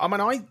think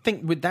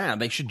with that,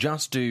 they should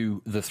just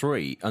do the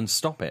 3 and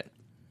stop it.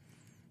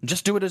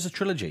 Just do it as a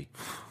trilogy.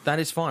 That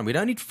is fine. We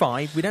don't need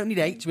 5. We don't need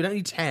 8. We don't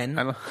need 10.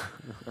 I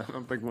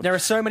don't think there are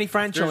so many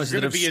franchises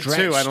that have stretched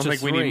to 2. I don't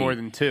think 3. we need more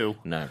than 2.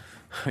 No.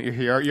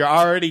 You're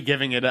already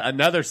giving it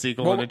another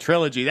sequel and a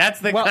trilogy. That's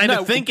the kind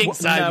of thinking,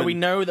 Simon. No, we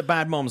know that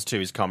Bad Moms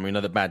 2 is coming. We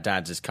know that Bad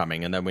Dads is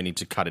coming, and then we need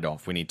to cut it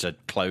off. We need to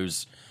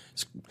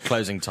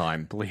closing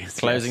time. Please,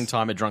 closing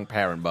time at Drunk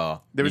Parent Bar.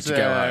 You need to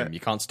go home.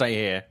 You can't stay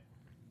here.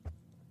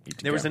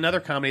 There was another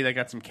comedy that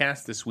got some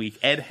cast this week.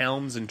 Ed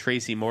Helms and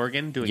Tracy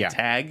Morgan doing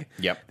Tag.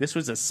 Yep. This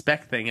was a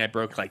spec thing I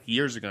broke like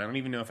years ago. I don't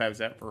even know if I was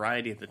at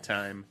Variety at the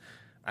time.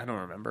 I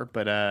don't remember,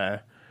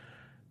 but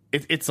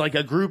it's like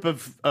a group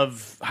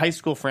of high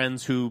school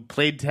friends who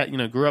played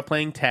grew up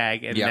playing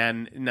tag, and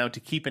then now to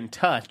keep in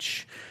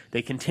touch,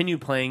 they continue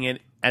playing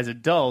it as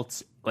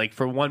adults, like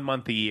for 1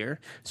 month a year.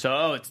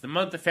 So it's the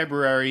month of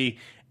February,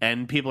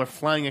 and people are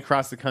flying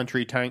across the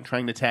country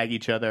trying to tag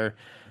each other.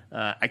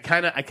 I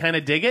kind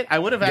of dig it. I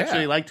would have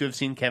actually liked to have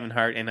seen Kevin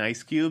Hart and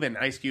Ice Cube, and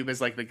Ice Cube is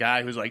like the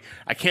guy who's like,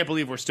 I can't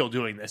believe we're still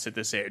doing this at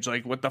this age.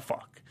 Like, what the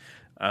fuck?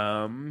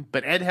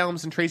 But Ed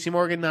Helms and Tracy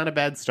Morgan, not a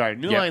bad start.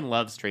 New Line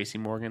loves Tracy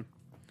Morgan.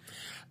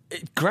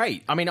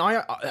 Great. I mean,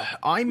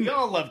 We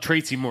all love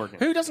Tracy Morgan.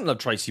 Who doesn't love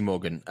Tracy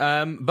Morgan?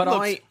 But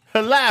Looks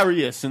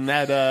hilarious in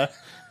that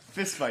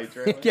fist fight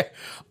trailer. Yeah,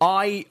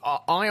 I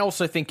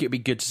also think it'd be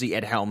good to see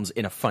Ed Helms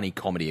in a funny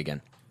comedy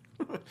again.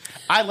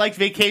 I like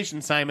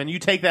Vacation, Simon. You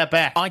take that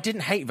back. I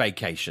didn't hate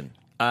Vacation.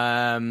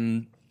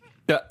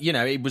 But,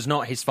 it was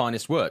not his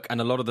finest work.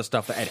 And a lot of the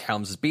stuff that Ed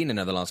Helms has been in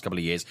over the last couple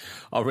of years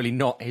are really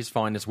not his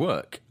finest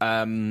work.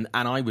 And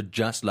I would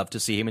just love to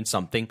see him in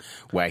something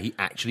where he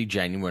actually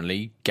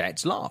genuinely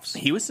gets laughs.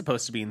 He was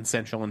supposed to be in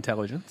Central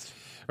Intelligence.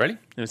 Really?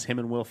 It was him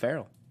and Will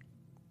Ferrell.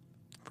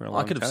 For a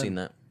long I could have time. seen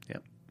that. Yeah.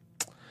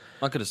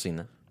 I could have seen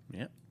that.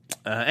 Yeah.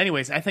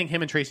 Anyways, I think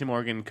him and Tracy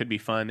Morgan could be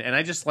fun. And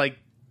I just like,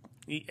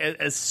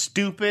 as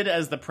stupid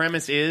as the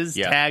premise is,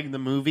 Tag the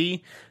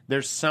movie,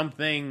 there's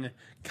something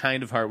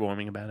kind of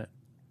heartwarming about it.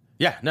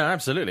 Yeah, no,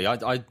 absolutely. I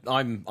like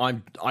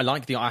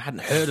I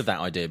hadn't heard of that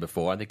idea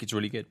before. I think it's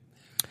really good.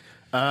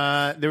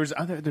 There's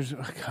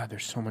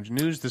so much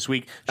news this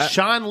week.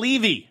 Sean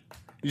Levy.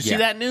 Did you see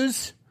that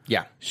news?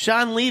 Yeah.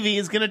 Sean Levy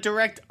is going to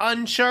direct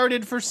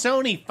Uncharted for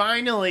Sony.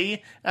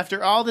 Finally,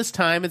 after all this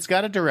time, it's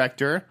got a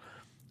director.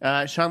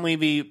 Sean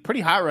Levy,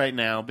 pretty hot right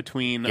now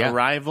between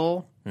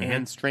Arrival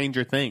and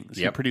Stranger Things.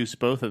 He produced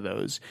both of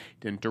those.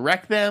 Didn't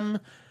direct them,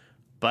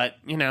 but,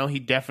 he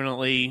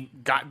definitely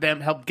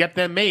helped get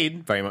them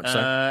made. Very much so.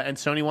 And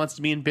Sony wants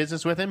to be in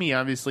business with him. He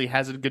obviously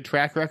has a good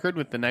track record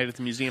with the Night at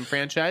the Museum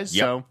franchise.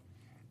 Yep. So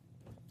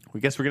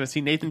we guess we're going to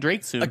see Nathan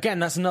Drake soon. Again,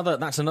 that's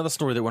another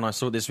story that when I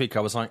saw it this week,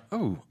 I was like,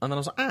 oh. And then I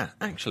was like,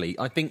 actually,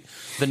 I think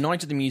the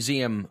Night at the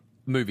Museum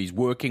movies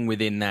working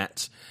within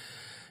that,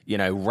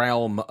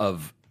 realm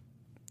of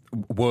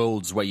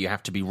worlds where you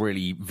have to be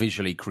really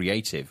visually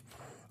creative,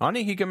 I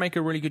think he can make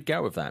a really good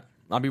go of that.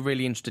 I'd be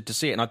really interested to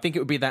see it. And I think it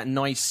would be that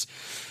nice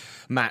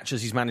match,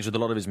 as he's managed with a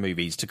lot of his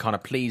movies, to kind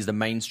of please the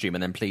mainstream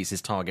and then please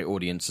his target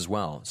audience as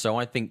well. So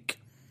I think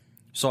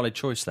solid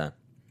choice there.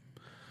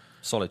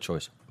 Solid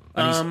choice.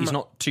 And he's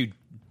not too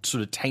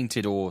sort of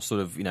tainted or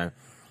sort of,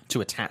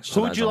 too attached to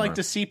Who that would you genre. like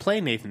to see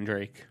play Nathan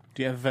Drake?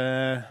 Do you have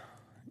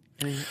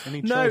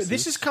any choices? No,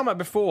 this has come up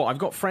before. I've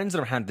got friends that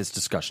have had this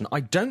discussion.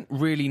 I don't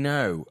really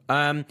know.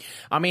 I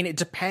mean, it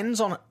depends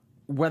on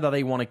whether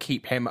they want to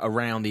keep him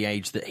around the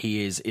age that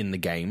he is in the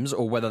games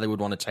or whether they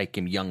would want to take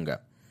him younger.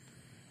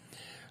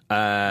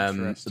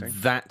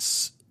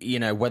 That's,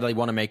 whether they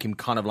want to make him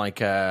kind of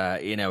like a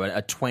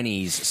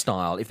 20s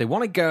style. If they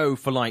want to go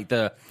for like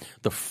the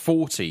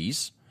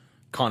 40s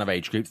kind of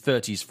age group,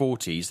 30s,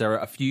 40s, there are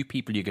a few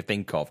people you could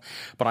think of.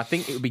 But I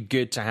think it would be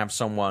good to have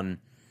someone...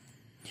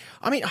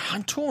 I mean,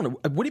 I'm torn.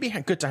 Would it be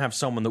good to have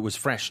someone that was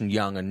fresh and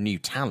young and new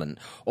talent?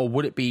 Or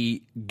would it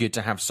be good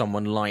to have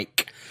someone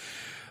like,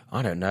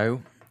 I don't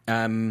know,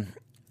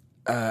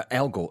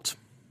 Elgort?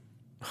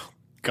 Oh,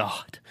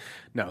 God.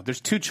 No, there's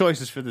two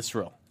choices for this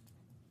role.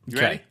 You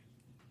ready?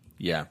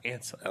 Yeah.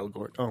 Ansel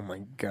Elgort. Oh, my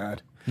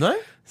God. No?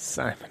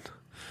 Simon.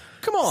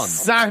 Come on.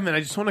 Simon, I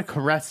just want to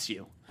caress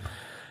you.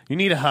 You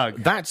need a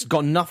hug. That's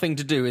got nothing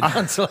to do with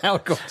Ansel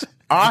Elgort.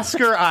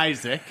 Oscar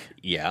Isaac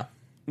Yeah.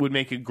 would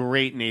make a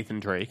great Nathan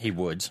Drake. He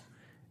would.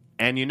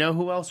 And you know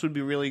who else would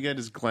be really good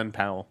is Glenn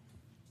Powell.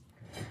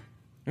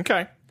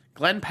 Okay.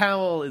 Glenn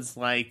Powell is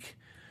like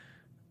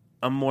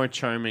a more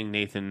charming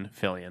Nathan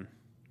Fillion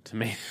to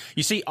me.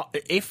 You see,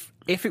 if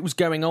it was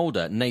going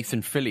older,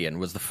 Nathan Fillion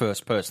was the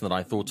first person that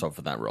I thought of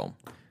for that role.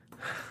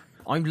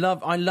 I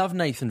love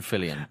Nathan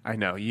Fillion. I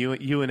know.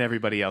 You and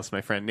everybody else,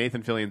 my friend.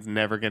 Nathan Fillion's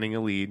never getting a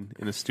lead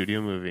in a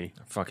studio movie.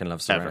 I fucking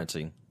love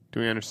Serenity. Ever. Do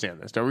we understand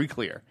this? Are we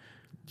clear?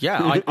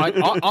 Yeah,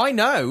 I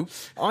know.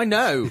 And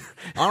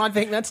I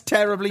think that's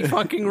terribly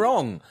fucking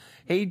wrong.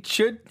 He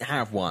should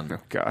have one. Oh,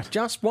 God.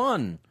 Just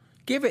one.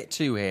 Give it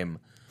to him.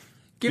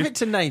 Give it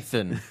to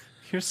Nathan.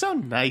 You're so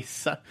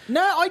nice.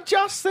 No, I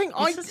just think...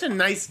 You're such a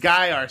nice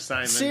guy, our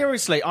Simon.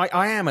 Seriously,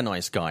 I am a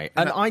nice guy.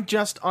 And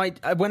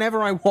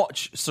whenever I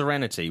watch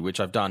Serenity, which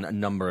I've done a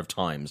number of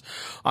times,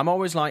 I'm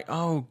always like,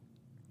 oh,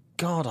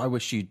 God, I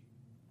wish you'd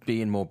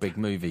be in more big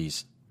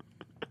movies.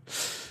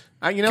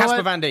 You know Casper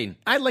what? Van Dien.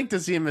 I'd like to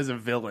see him as a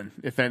villain,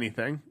 if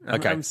anything.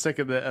 Okay. I'm sick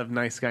of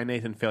nice guy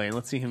Nathan Fillion.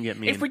 Let's see him get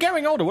mean. If we're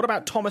getting older, what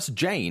about Thomas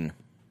Jane?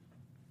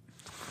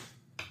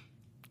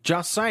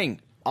 Just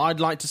saying.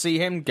 I'd like to see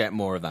him get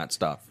more of that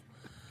stuff.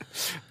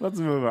 Let's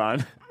move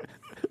on.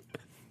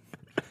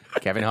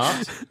 Kevin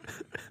Hart?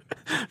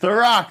 The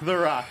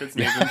Rock. It's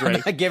Nathan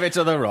Drake. Give it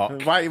to The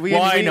Rock. Why not? we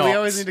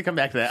always need to come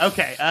back to that.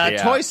 Okay,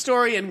 Toy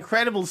Story and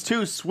Incredibles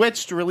 2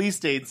 switched release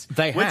dates.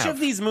 They Which have. of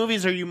these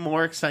movies are you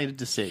more excited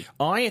to see?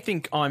 I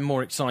think I'm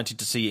more excited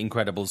to see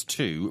Incredibles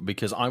 2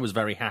 because I was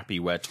very happy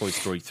where Toy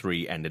Story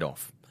 3 ended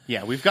off.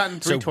 Yeah, we've gotten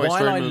three So Toy while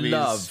Story I movies.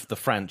 love the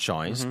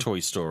franchise, Toy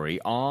Story,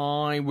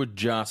 I would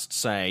just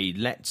say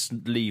let's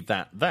leave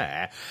that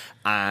there.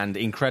 And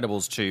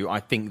Incredibles 2, I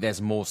think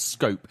there's more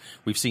scope.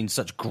 We've seen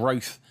such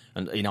growth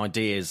in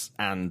ideas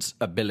and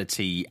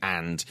ability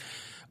and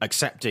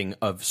accepting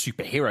of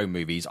superhero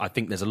movies. I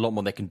think there's a lot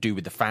more they can do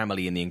with the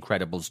family in The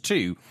Incredibles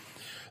 2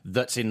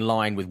 that's in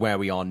line with where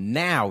we are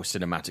now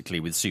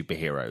cinematically with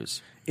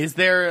superheroes. Is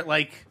there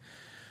like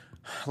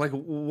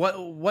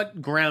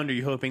what ground are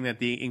you hoping that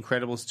The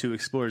Incredibles 2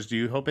 explores? Do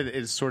you hope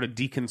it sort of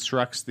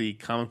deconstructs the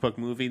comic book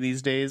movie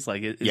these days?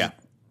 Yeah.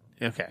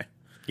 Okay.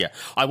 Yeah,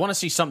 I want to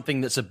see something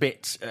that's a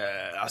bit,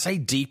 I say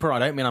deeper, I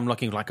don't mean I'm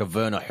looking like a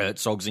Werner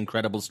Herzog's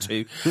Incredibles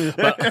 2,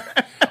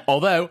 but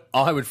although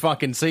I would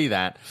fucking see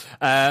that,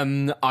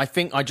 I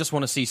think I just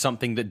want to see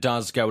something that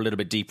does go a little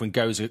bit deeper and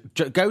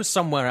goes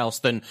somewhere else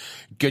than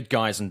good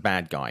guys and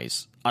bad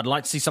guys. I'd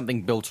like to see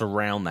something built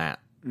around that.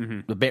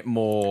 A bit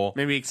more,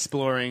 maybe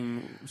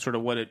exploring sort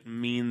of what it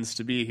means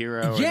to be a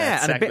hero. yeah,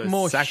 and a bit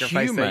more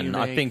human.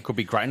 I think think would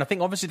be great, and I think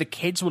obviously the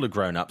kids will have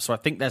grown up, so I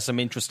think there's some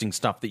interesting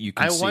stuff that you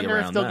can see around I wonder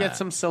if they'll there. get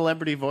some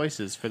celebrity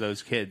voices for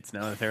those kids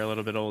now that they're a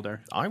little bit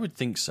older. I would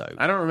think so.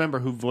 I don't remember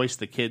who voiced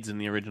the kids in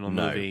the original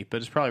movie, but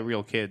it's probably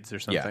real kids or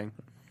something,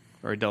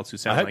 or adults who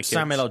sound I hope like kids.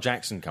 Samuel L.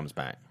 Jackson comes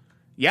back.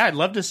 Yeah, I'd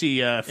love to see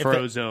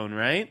Frozone,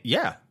 right?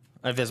 Yeah,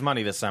 if there's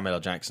money, there's Samuel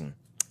L. Jackson.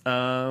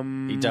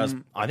 He does.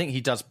 I think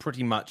he does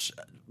pretty much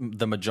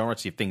the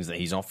majority of things that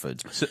he's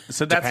offered.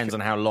 So that depends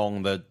on how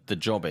long the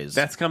job is.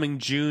 That's coming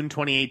June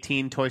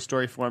 2018. Toy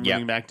Story 4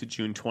 moving back to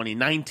June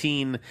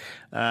 2019.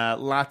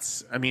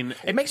 Lots. I mean,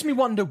 it makes me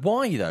wonder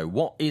why though.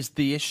 What is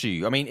the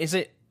issue? I mean, is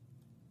it?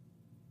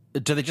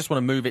 Do they just want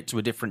to move it to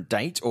a different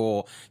date,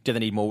 or do they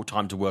need more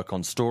time to work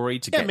on story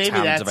to get maybe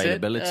talent that's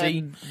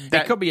availability?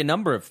 That It could be a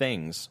number of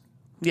things.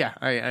 yeah,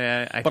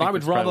 But I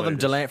would rather them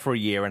delay it for a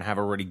year and have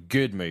a really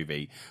good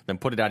movie than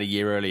put it out a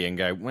year early and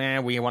go,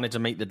 well, we wanted to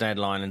meet the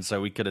deadline and so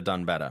we could have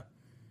done better.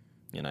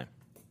 You know,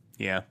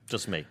 Yeah,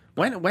 just me.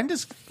 When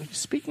does,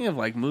 speaking of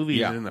like movies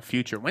Yeah. in the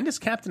future, when does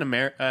Captain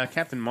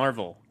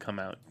Marvel come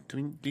out?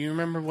 Do you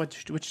remember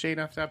which date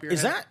off the top of your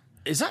head?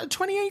 Is that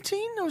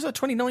 2018 or is that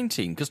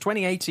 2019? Because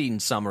 2018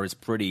 summer is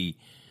pretty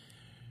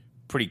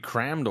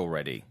crammed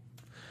already.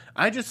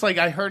 I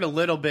heard a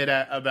little bit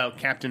about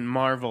Captain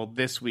Marvel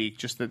this week.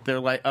 Just that they're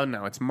like, oh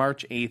no, it's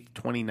March 8th,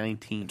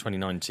 2019.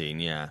 2019,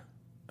 yeah.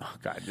 Oh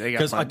god, they got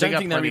Because I don't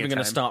think they're plenty even of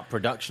going to time. start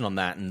production on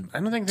that. And I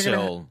don't think they're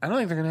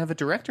going to have a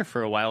director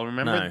for a while.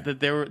 Remember No. that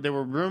there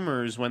were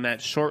rumors when that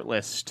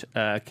shortlist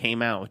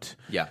came out.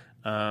 Yeah.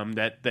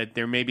 That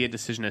there may be a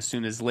decision as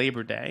soon as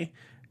Labor Day,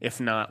 if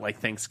not like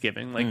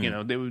Thanksgiving. Like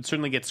they would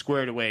certainly get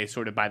squared away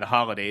sort of by the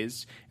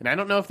holidays. And I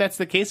don't know if that's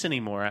the case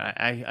anymore.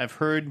 I've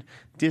heard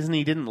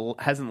Disney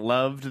hasn't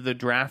loved the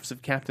drafts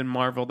of Captain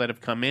Marvel that have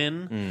come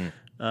in.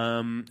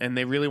 And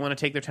they really want to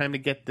take their time to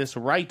get this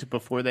right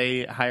before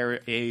they hire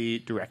a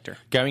director.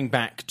 Going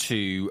back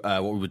to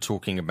what we were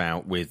talking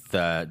about with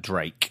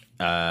Drake,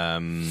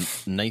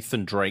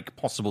 Nathan Drake,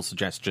 possible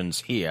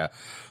suggestions here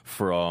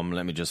from,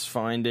 let me just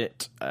find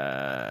it,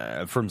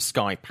 from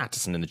Sky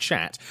Patterson in the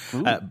chat.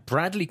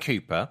 Bradley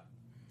Cooper.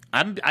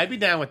 I'd be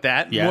down with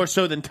that, Yeah. more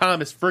so than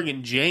Thomas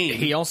friggin' Jane.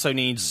 He also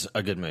needs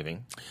a good movie.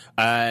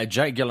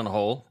 Jake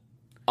Gyllenhaal.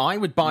 I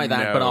would buy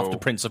that, but No. after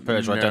Prince of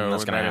Persia, I don't think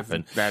that's going to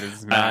happen. That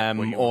is not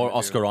what you or wanna do.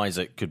 Oscar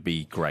Isaac could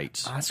be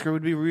great. Oscar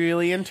would be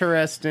really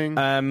interesting.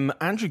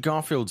 Andrew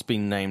Garfield's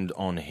been named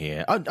on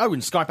here. Oh,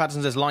 and Sky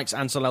Patterson says likes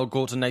Ansel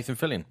Elgort and Nathan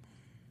Fillion.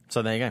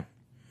 So there you go.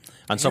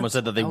 And someone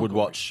said that they would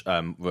watch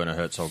Werner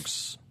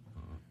Herzog's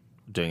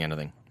Doing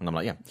Anything. And I'm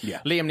like, yeah.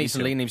 Liam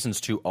Neeson. Liam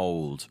Neeson's too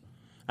old.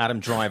 Adam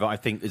Driver, I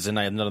think, is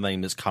another name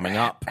that's coming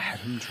up.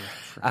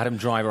 Adam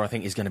Driver, I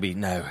think, is going to be...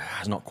 No,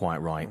 that's not quite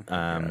right.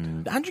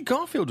 Andrew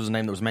Garfield was a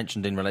name that was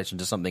mentioned in relation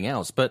to something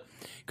else. But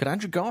could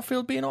Andrew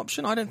Garfield be an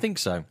option? I don't think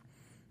so.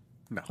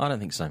 No. I don't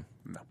think so.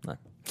 No.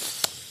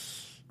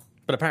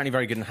 But apparently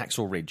very good in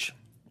Hacksaw Ridge.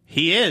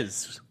 He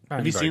is.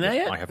 Have you seen that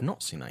yet? I have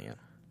not seen that yet.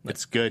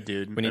 It's good,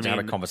 dude. We need to have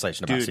a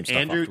conversation about some stuff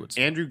afterwards.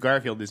 Andrew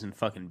Garfield is in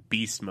fucking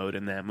beast mode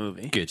in that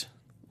movie. Good.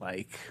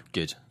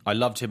 Good. I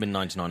loved him in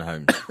 99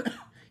 Homes.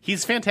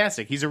 He's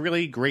fantastic. He's a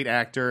really great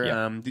actor.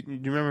 Yeah. Do you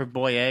remember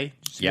Boy A? Did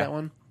you see Yeah. that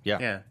one? Yeah.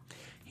 Yeah.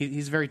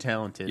 He's very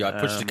talented. Yeah,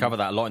 I pushed to cover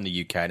that a lot in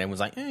the UK, and everyone was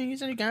like,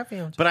 he's Andrew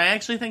Garfield. But I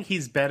actually think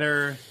he's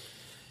better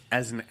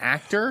as an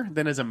actor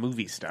than as a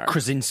movie star.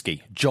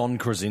 Krasinski. John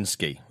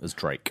Krasinski as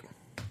Drake.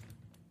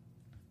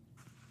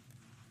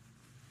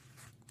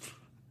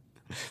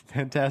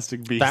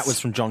 Fantastic beast. That was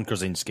from John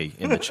Krasinski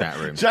in the chat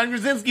room. John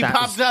Krasinski That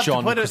pops was up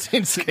John to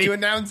Krasinski. to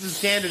announce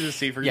his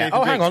candidacy for Yeah. Nathan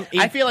Oh, hang Drake. on.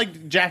 I feel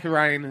like Jack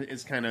Ryan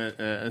is kind of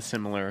a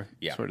similar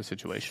sort of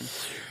situation.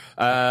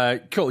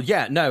 Cool.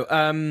 Yeah,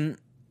 no.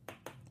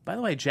 By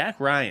the way, Jack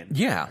Ryan.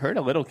 Yeah. Heard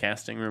a little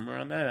casting rumor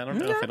on that. I don't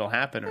know if it'll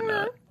happen or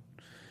not.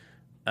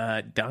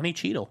 Donnie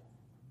Cheadle.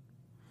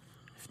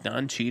 If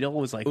Don Cheadle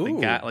was like the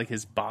Ooh. guy, like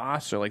his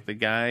boss, or like the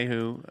guy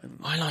who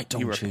I like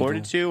Don he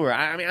reported to, or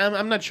I mean,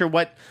 I'm not sure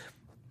what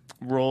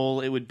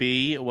role it would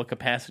be, what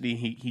capacity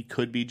he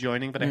could be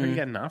joining, but I heard he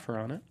got an offer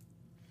on it.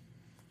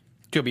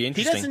 Could be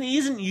interesting. He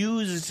isn't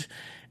used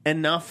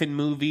enough in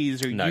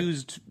movies or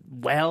used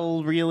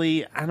well,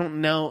 really. I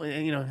don't know.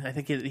 You know, I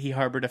think he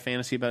harbored a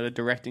fantasy about a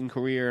directing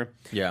career.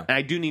 Yeah. And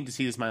I do need to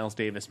see this Miles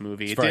Davis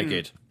movie. It's It very didn't-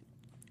 good.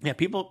 Yeah,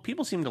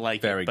 people seem to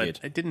like Very it, but good.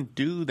 it didn't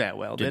do that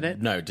well, did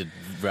it? No, it did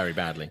very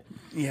badly.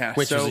 Yeah,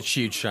 Which so was a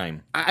huge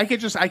shame. I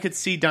could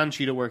see Don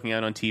Cheadle working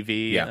out on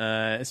TV,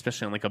 Yeah.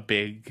 especially on like a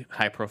big,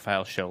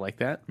 high-profile show like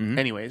that. Mm-hmm.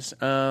 Anyways,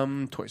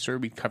 Toy Story,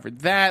 we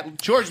covered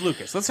that. George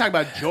Lucas. Let's talk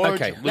about George.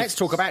 Okay, Lucas. let's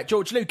talk about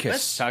George Lucas.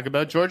 Let's talk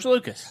about George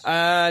Lucas.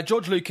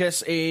 George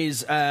Lucas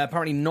is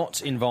apparently not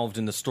involved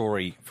in the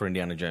story for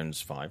Indiana Jones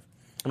 5.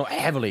 Not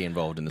heavily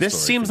involved in the This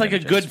story. seems for like a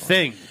Indiana good Jones 5.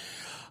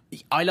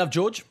 thing. I love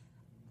George,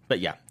 but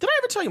yeah. Did I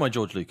ever tell you my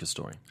George Lucas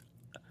story?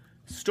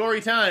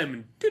 Story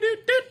time.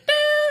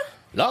 Do-do-do-do.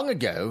 Long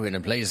ago, in a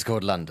place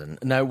called London.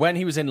 No, when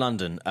he was in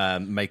London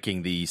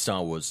making the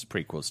Star Wars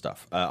prequel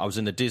stuff, I was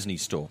in the Disney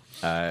store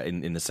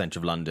in the centre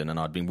of London, and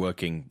I'd been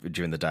working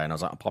during the day, and I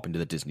was like, I'll pop into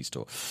the Disney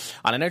store.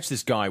 And I noticed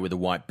this guy with a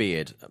white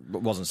beard,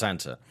 but wasn't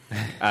Santa,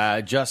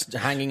 just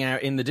hanging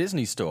out in the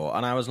Disney store.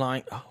 And I was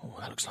like, oh,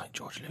 that looks like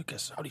George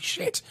Lucas. Holy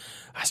shit,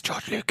 that's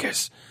George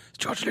Lucas. It's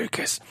George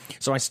Lucas.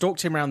 So I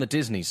stalked him around the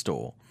Disney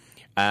store,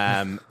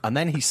 and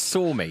then he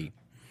saw me,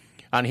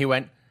 and he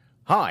went,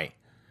 hi.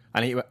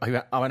 And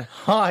I went,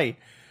 hi.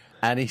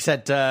 And he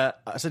said, I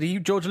said, are you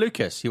George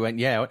Lucas? He went,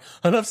 yeah. I went,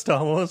 I love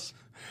Star Wars.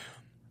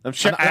 I'm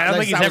sure. And I don't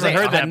think he's that was ever it.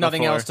 heard I that had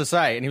nothing before. else to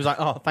say. And he was like,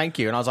 oh, thank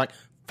you. And I was like,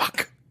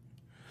 fuck.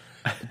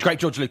 Great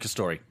George Lucas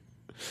story.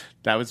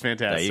 That was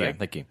fantastic. There you go.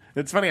 Thank you.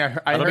 It's funny. I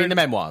That'll be in heard the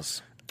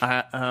memoirs.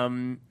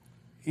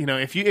 you know,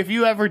 if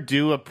you ever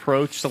do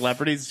approach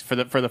celebrities for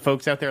the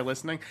folks out there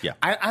listening, Yeah.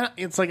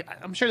 it's like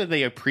I'm sure that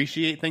they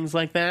appreciate things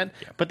like that,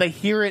 but they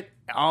hear it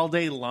all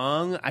day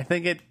long. I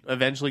think it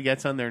eventually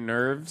gets on their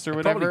nerves or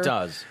whatever. Probably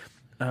does.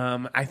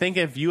 I think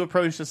if you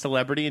approach a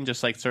celebrity and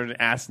just like started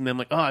asking them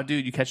like, "Oh,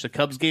 dude, you catch the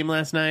Cubs game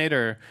last night?"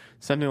 or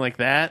something like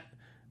that.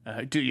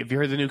 Dude, have you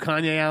heard the new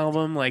Kanye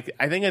album? Like,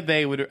 I think that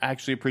they would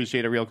actually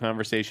appreciate a real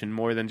conversation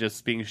more than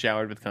just being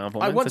showered with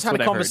compliments. I once That's had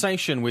what a I've heard.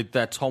 conversation with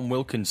Tom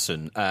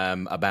Wilkinson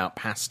about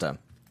pasta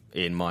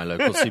in my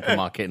local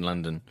supermarket in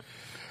London.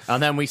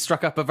 And then we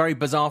struck up a very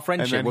bizarre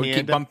friendship. then We'd he keep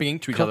ended up bumping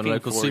into each other in the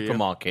cooking local for you.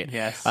 supermarket.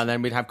 Yes. And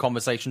then we'd have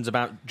conversations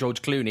about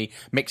George Clooney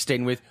mixed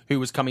in with who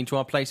was coming to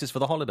our places for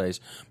the holidays.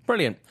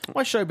 Brilliant.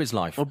 My showbiz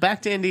life. Well,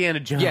 back to Indiana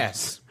Jones.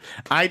 Yes.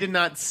 I did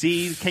not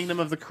see Kingdom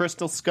of the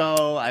Crystal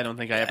Skull. I don't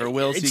think I ever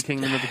will see It's-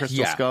 Kingdom of the Crystal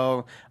yeah.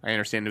 Skull. I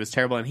understand it was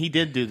terrible, and he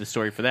did do the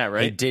story for that,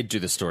 right? He did do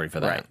the story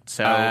for that. Right.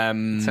 So,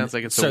 it sounds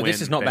like it's a so win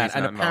this is not that bad. he's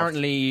And not involved.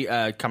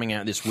 apparently, coming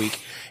out this week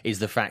is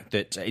the fact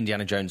that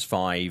Indiana Jones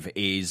 5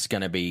 is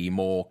going to be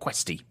more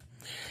questy.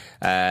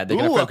 They're going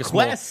Ooh, to a focus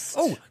quest.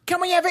 more. Oh,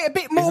 can we have it a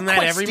bit more? Isn't that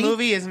questy? every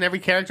movie? Isn't every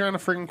character on a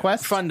friggin'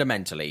 quest?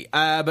 Fundamentally,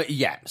 but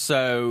yeah.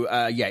 So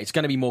yeah, it's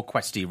going to be more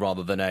questy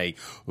rather than a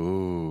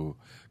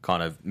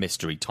kind of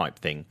mystery type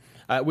thing.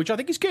 Which I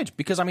think is good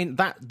because I mean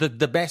that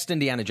the best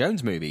Indiana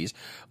Jones movies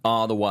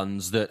are the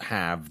ones that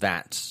have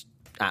that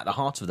at the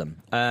heart of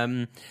them,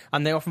 and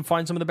they often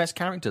find some of the best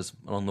characters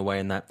along the way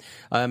in that.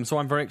 So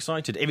I'm very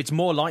excited. If it's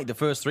more like the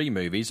first three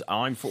movies,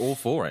 I'm all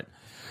for it.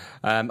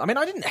 I mean,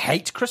 I didn't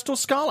hate Crystal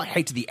Skull. I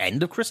hated the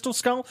end of Crystal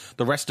Skull.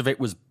 The rest of it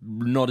was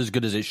not as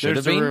good as it should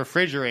There's have a been.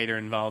 refrigerator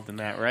involved in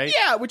that, right?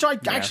 Yeah, which I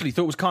actually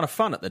thought was kind of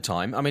fun at the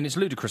time. I mean, it's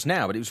ludicrous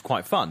now, but it was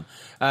quite fun.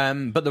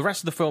 But the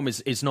rest of the film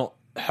is not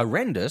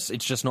horrendous.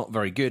 It's just not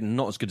very good and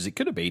not as good as it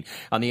could have been.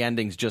 And the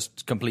ending's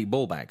just complete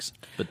ball bags.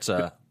 But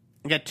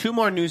We got two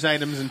more news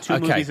items and two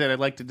Okay. movies that I'd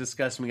like to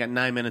discuss, and we got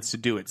 9 minutes to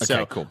do it.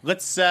 So cool.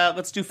 let's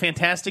do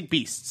Fantastic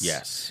Beasts.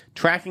 Yes.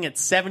 Tracking at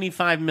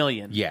 75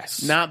 million.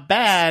 Yes. Not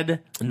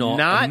bad.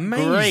 Not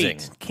amazing.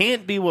 great.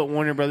 Can't be what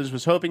Warner Brothers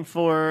was hoping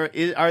for.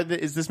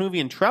 Is this movie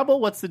in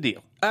trouble? What's the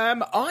deal?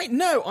 I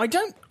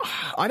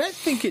don't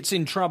think it's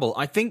in trouble.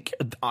 I think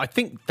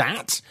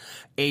that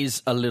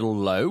is a little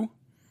low.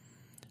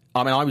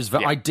 I mean,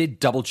 I did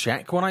double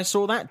check when I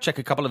saw that. Check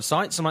a couple of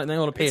sites, and they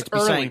all appear It's to be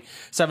early. saying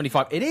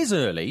 75. It is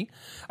early.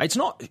 It's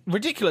not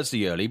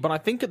ridiculously early, but I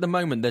think at the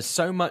moment there's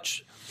so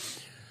much.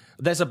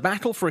 There's a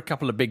battle for a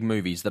couple of big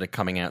movies that are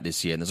coming out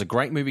this year, and there's a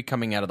great movie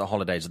coming out of the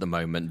holidays at the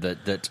moment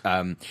that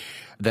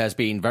there's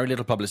been very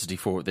little publicity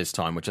for at this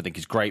time, which I think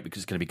is great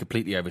because it's going to be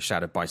completely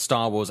overshadowed by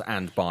Star Wars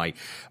and by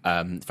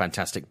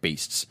Fantastic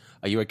Beasts.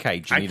 Are you okay?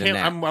 Do you need a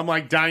nap? I'm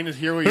like dying to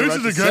hear what you're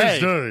about to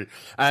say.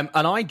 And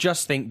I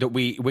just think that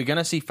we're going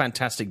to see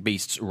Fantastic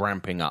Beasts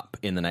ramping up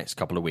in the next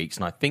couple of weeks,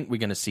 and I think we're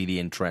going to see the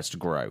interest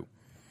grow.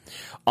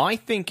 I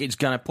think it's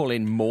going to pull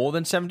in more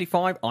than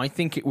 75. I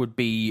think it would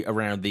be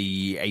around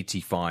the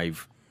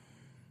 85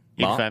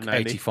 mark,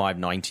 85,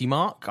 90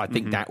 mark. I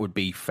think that would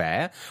be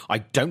fair. I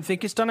don't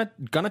think it's going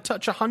to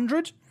touch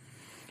 100,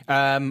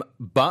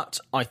 but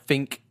I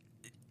think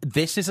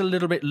this is a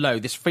little bit low.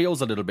 This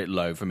feels a little bit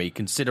low for me,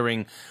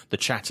 considering the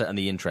chatter and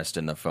the interest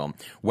in the film.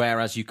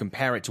 Whereas you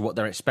compare it to what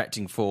they're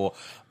expecting for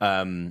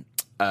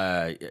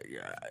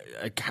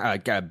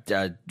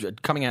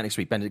coming out next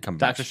week, Benedict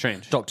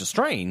Cumberbatch, Doctor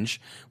Strange,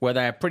 where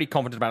they're pretty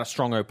confident about a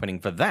strong opening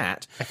for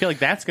that. I feel like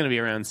that's going to be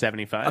around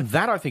 75.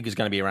 That I think is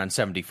going to be around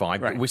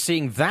 75. Right. We're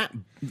seeing that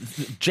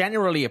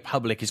generally a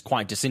public is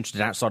quite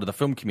disinterested outside of the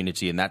film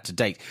community in that to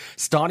date.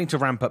 Starting to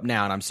ramp up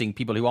now, and I'm seeing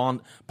people who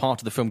aren't part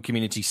of the film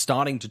community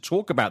starting to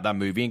talk about that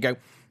movie and go,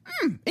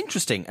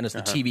 interesting. And as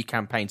the TV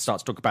campaign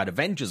starts to talk about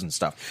Avengers and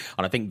stuff,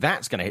 and I think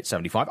that's going to hit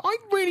 75. I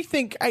really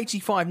think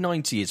 85,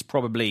 90 is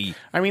probably...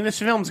 I mean, this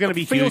film's going to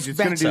be feels huge.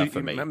 It's going to better do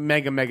for me.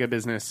 mega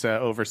business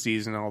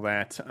overseas and all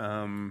that.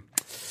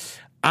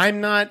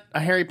 I'm not a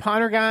Harry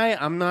Potter guy.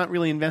 I'm not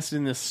really invested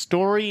in this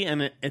story,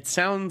 and it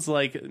sounds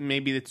like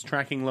maybe it's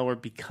tracking lower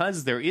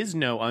because there is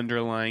no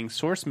underlying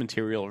source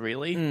material,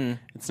 really.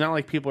 It's not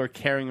like people are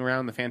carrying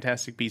around the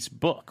Fantastic Beasts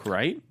book,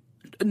 right?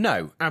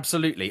 No,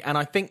 absolutely. And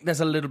I think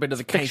there's a little bit of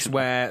the case Fiction.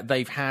 where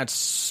they've had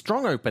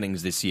strong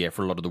openings this year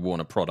for a lot of the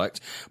Warner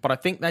product, but I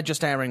think they're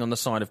just erring on the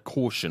side of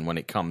caution when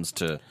it comes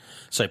to...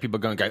 So people are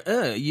going to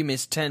go, you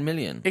missed 10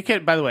 million. It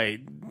could, by the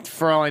way,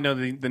 for all I know,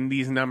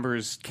 these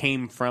numbers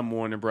came from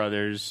Warner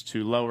Brothers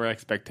to lower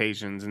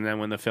expectations, and then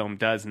when the film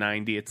does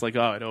 90, it's like,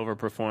 oh, it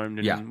overperformed,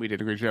 and we did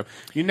a great job.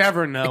 You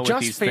never know with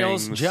these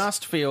things.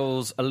 Just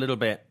feels a little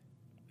bit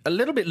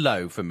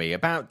low for me,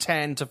 about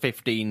 10 to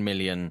 15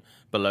 million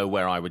below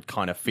where I would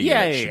kind of feel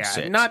it should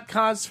sit. Not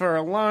cause for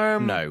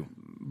alarm. No.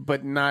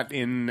 But not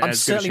in I'm as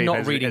good certainly shape not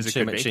as reading as it too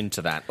could much be.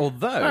 into that.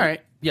 Although, All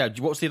right. Yeah,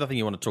 what's the other thing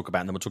you want to talk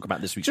about? And then we'll talk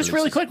about this week's Just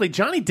releases. really quickly,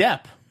 Johnny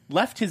Depp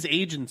left his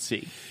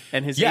agency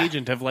and his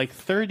agent of like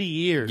 30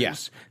 years. Yeah.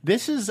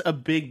 This is a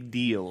big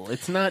deal.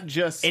 It's not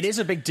just... It is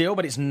a big deal,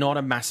 but it's not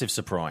a massive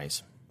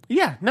surprise.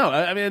 Yeah, no,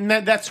 I mean,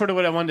 that's sort of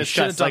what I wanted to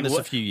Should discuss. have done this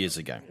a few years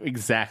ago.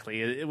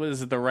 Exactly. It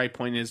was at the right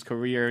point in his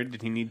career.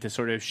 Did he need to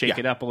sort of shake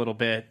it up a little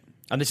bit?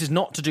 And this is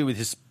not to do with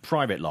his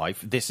private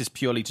life. This is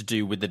purely to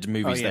do with the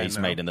movies that he's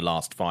made in the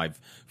last five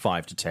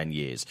to 10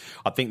 years.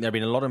 I think there have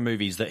been a lot of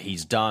movies that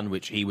he's done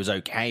which he was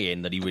okay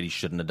in that he really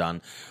shouldn't have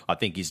done. I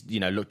think he's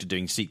looked at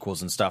doing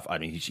sequels and stuff. I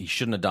mean, he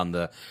shouldn't have done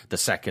the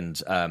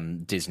second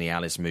Disney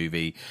Alice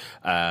movie.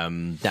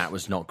 That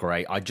was not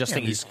great. I just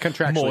think he's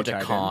contractually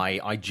Mordecai.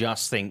 I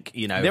just think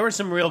there were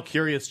some real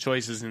curious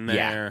choices in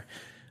there. Yeah.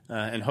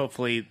 And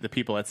hopefully the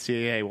people at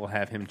CAA will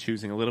have him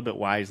choosing a little bit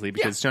wisely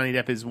because Johnny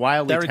Depp is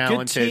wildly They're a good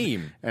talented.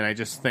 team. And I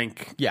just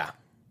think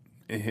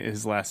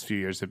his last few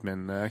years have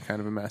been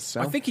kind of a mess. So.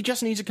 I think he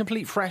just needs a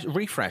complete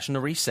refresh and a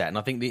reset. And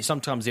I think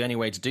sometimes the only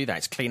way to do that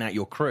is clean out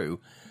your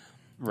crew.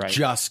 Right.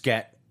 Just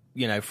get...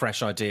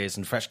 fresh ideas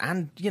and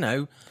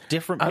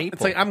different people.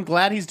 It's like I'm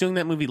glad he's doing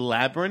that movie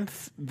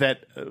Labyrinth.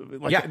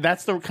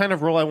 That's the kind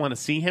of role I want to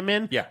see him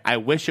in. Yeah. I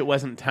wish it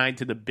wasn't tied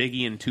to the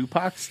Biggie and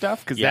Tupac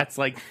stuff because that's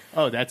like,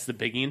 oh, that's the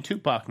Biggie and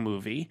Tupac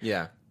movie.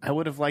 Yeah. I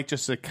would have liked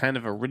just a kind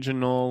of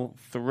original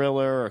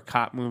thriller or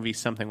cop movie,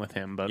 something with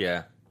him. But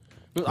Yeah.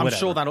 I'm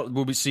sure that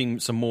we'll be seeing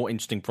some more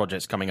interesting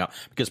projects coming up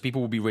because people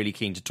will be really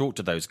keen to talk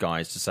to those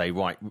guys to say,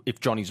 right,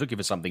 if Johnny's looking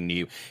for something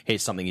new,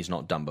 here's something he's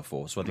not done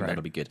before. So I think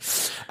that'll be good.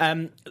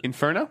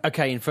 Inferno?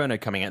 Okay, Inferno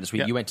coming out this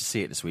week. Yeah. You went to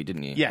see it this week,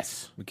 didn't you?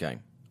 Yes. Okay.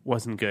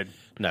 Wasn't good.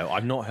 No,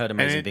 I've not heard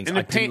amazing things.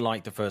 I didn't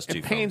like the first two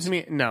It pains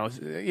films. me. No.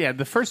 Yeah,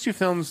 the first two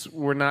films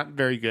were not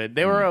very good.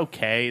 They were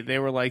okay. They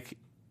were like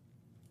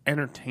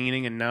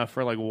entertaining enough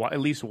or like at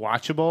least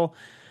watchable.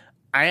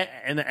 I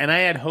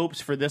had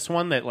hopes for this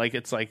one that like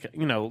it's like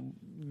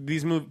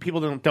these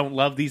people don't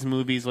love these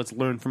movies. Let's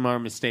learn from our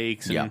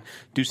mistakes and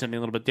do something a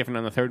little bit different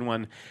on the third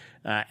one.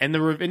 And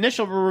the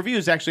initial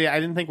reviews actually I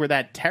didn't think were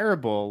that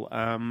terrible.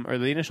 Or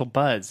the initial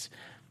buzz.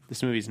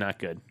 This movie's not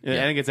good. I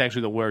think it's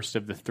actually the worst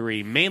of the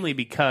three, mainly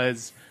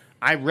because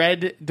I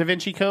read Da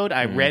Vinci Code.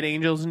 I read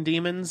Angels and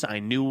Demons. I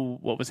knew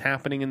what was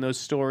happening in those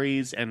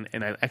stories, and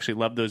I actually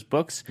loved those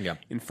books. Yeah.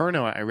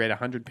 Inferno, I read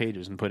 100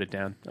 pages and put it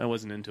down. I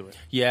wasn't into it.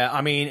 Yeah, I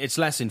mean, it's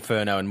less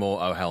Inferno and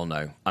more Oh Hell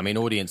No. I mean,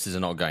 audiences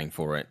are not going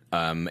for it.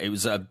 It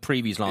was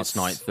previews last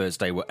night,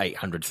 Thursday, were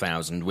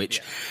 800,000,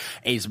 which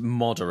is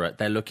moderate.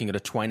 They're looking at a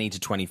 20 to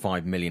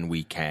 25 million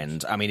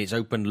weekend. I mean, it's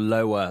opened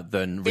lower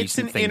than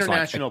recent an things like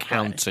international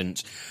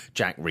Accountant,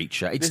 Jack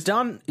Reacher.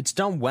 It's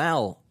done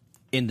well.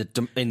 In the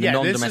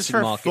non-domestic this is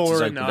for markets, it's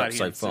foreign opened up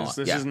so audiences. far.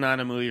 This is not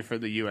a movie for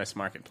the U.S.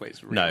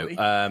 marketplace, really.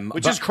 No,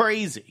 which but is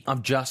crazy.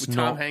 I'm just with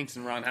not. Tom Hanks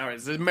and Ron Howard.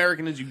 It's as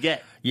American as you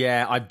get.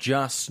 Yeah, I've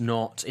just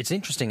not. It's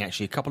interesting,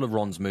 actually. A couple of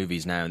Ron's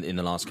movies now in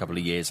the last couple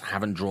of years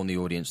haven't drawn the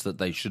audience that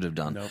they should have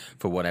done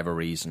for whatever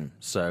reason.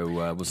 So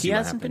we'll see. He what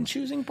hasn't been happens.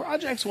 choosing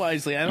projects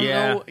wisely. I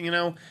don't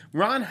know.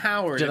 Ron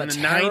Howard Did in a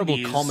the terrible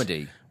 90s.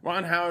 comedy.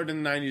 Ron Howard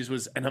in the 90s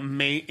was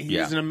he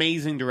was an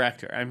amazing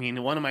director. I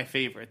mean, one of my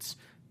favorites.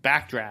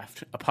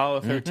 Backdraft,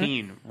 Apollo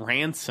 13,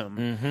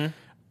 Ransom.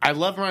 I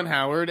love Ron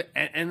Howard,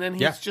 and then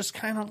he's just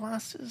kind of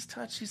lost his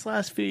touch these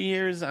last few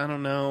years. I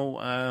don't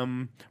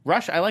know.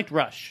 Rush, I liked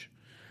Rush.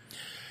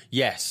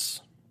 Yes.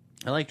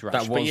 I liked Rush.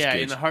 That was but yeah,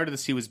 good. In the Heart of the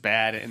Sea was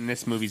bad, and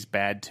this movie's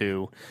bad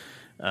too.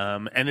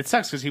 And it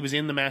sucks because he was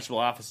in the Mashable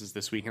offices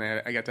this week,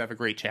 and I got to have a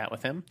great chat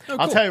with him. Oh,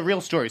 I'll cool. tell you a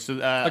real story. So,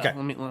 Okay.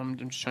 I'm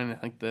just trying to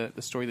think the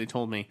story they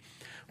told me.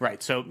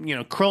 Right. So,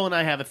 Kroll and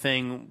I have a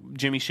thing,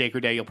 Jimmy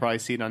Shaker Day. You'll probably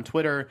see it on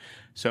Twitter.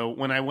 So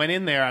when I went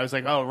in there, I was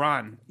like, oh,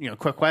 Ron,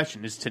 quick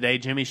question. Is today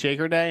Jimmy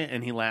Shaker Day?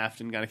 And he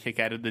laughed and got a kick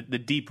out of the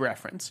deep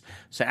reference.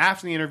 So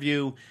after the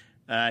interview,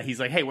 he's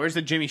like, hey, where's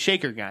the Jimmy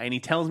Shaker guy? And he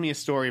tells me a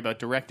story about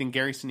directing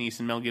Gary Sinise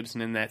and Mel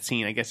Gibson in that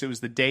scene. I guess it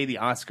was the day the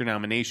Oscar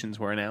nominations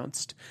were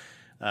announced.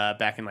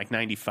 Back in like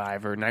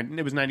 95 or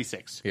it was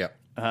 96. Yeah.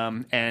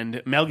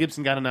 And Mel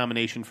Gibson got a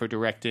nomination for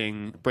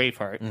directing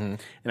Braveheart, and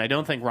I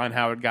don't think Ron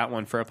Howard got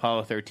one for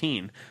Apollo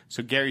 13.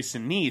 So Gary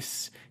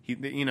Sinise,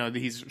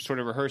 he's sort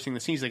of rehearsing the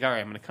scene. He's like, all right,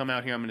 I'm going to come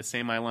out here, I'm going to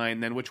say my line,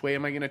 then which way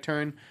am I going to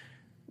turn?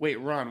 Wait,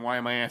 Ron, why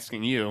am I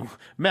asking you?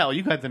 Mel,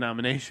 you got the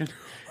nomination.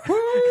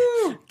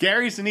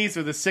 Gary Sinise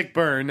with a sick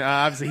burn.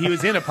 Obviously, he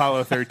was in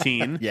Apollo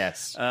 13.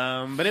 Yes.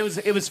 But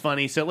it was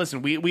funny. So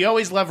listen, we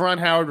always love Ron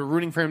Howard. We're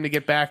rooting for him to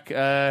get back,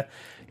 get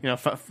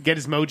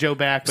his mojo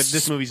back. But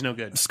this movie's no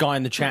good. Sky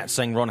in the chat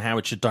saying Ron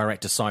Howard should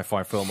direct a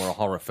sci-fi film or a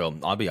horror film.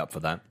 I'd be up for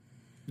that.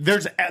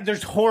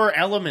 There's horror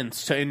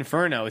elements to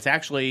Inferno. It's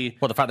actually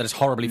Well, the fact that it's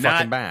horribly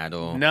fucking bad,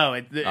 or no.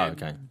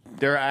 okay.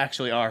 There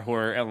actually are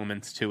horror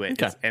elements to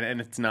it, Okay. and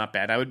it's not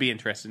bad. I would be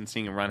interested in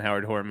seeing a Ron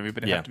Howard horror movie,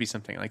 but it'd Yeah. have to be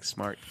something like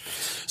smart.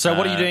 So,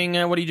 what are you doing?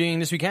 What are you doing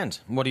this weekend?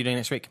 What are you doing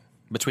next week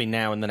between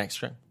now and the next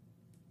show?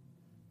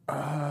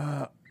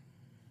 I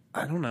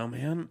don't know,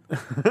 man.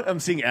 I'm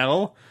seeing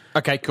Elle.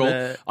 Okay,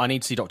 cool. I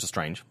need to see Doctor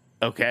Strange.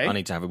 Okay. We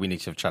need to have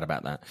a chat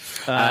about that.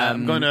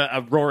 I'm going to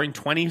a Roaring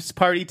Twenties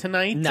party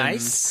tonight.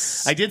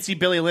 Nice. I did see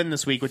Billy Lynn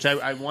this week, which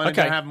I wanted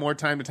Okay. to have more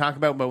time to talk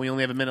about, but we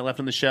only have a minute left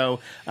on the show.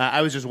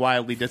 I was just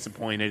wildly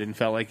disappointed and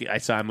felt like I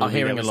saw a movie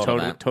hearing that a was lot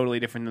of that. totally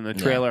different than the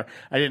trailer.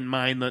 I didn't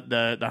mind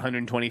the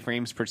 120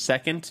 frames per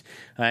second.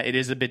 It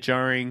is a bit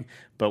jarring,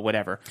 but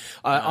whatever.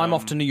 I'm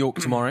off to New York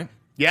tomorrow.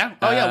 Yeah?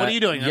 Oh, yeah. What are you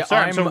doing? I'm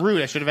sorry. I'm so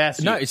rude. I should have asked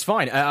you. No, it's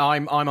fine.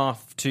 I'm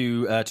off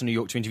to New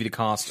York to interview the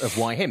cast of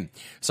Why Him.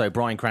 So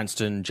Bryan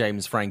Cranston,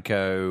 James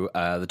Franco,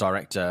 the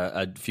director,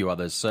 a few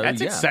others. So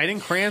That's yeah. exciting.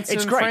 Cranston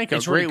It's and great. Franco.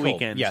 It's great really cool.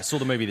 weekend. Yeah, saw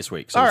the movie this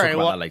week. So All we'll right.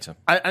 talk about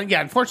that later.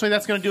 Unfortunately,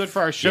 that's going to do it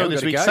for our show Yeah, we this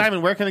gotta week. go.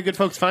 Simon, where can the good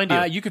folks find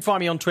you? You can find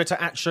me on Twitter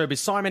at Showbiz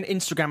Simon,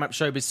 Instagram at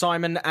Showbiz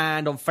Simon,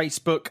 and on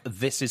Facebook,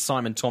 This is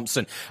Simon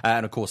Thompson,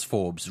 and of course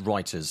Forbes,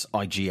 Writers,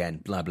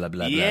 IGN, blah blah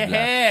blah blah Yeah.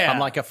 blah. I'm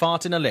like a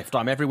fart in a lift.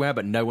 I'm everywhere,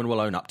 but no one will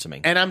own up to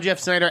me. And I'm Jeff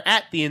Snyder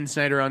at The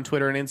InSnyder on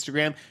Twitter and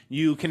Instagram.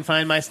 You can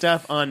find my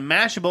stuff on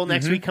Mashable.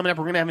 Next week coming up,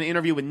 we're going to have an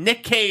interview with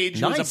Nick Cage,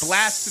 who was Nice. a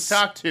blast to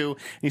talk to.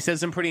 He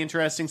says some pretty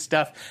interesting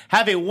stuff.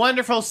 Have a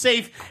wonderful,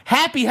 safe,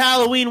 happy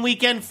Halloween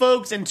weekend,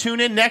 folks, and tune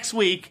in next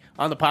week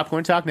on the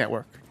Popcorn Talk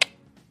Network.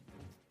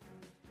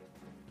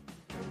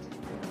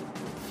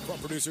 From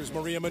producers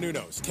Maria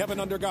Menounos, Kevin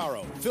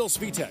Undergaro, Phil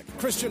Spitek,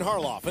 Christian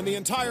Harloff, and the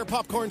entire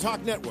Popcorn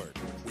Talk Network,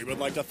 we would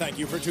like to thank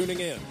you for tuning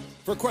in.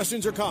 For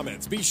questions or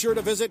comments, be sure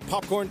to visit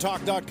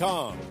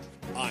popcorntalk.com.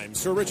 I'm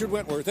Sir Richard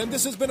Wentworth, and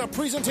this has been a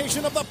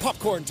presentation of the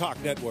Popcorn Talk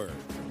Network.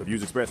 The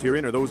views expressed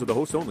herein are those of the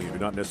hosts only and do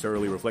not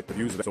necessarily reflect the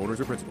views of its owners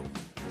or principals.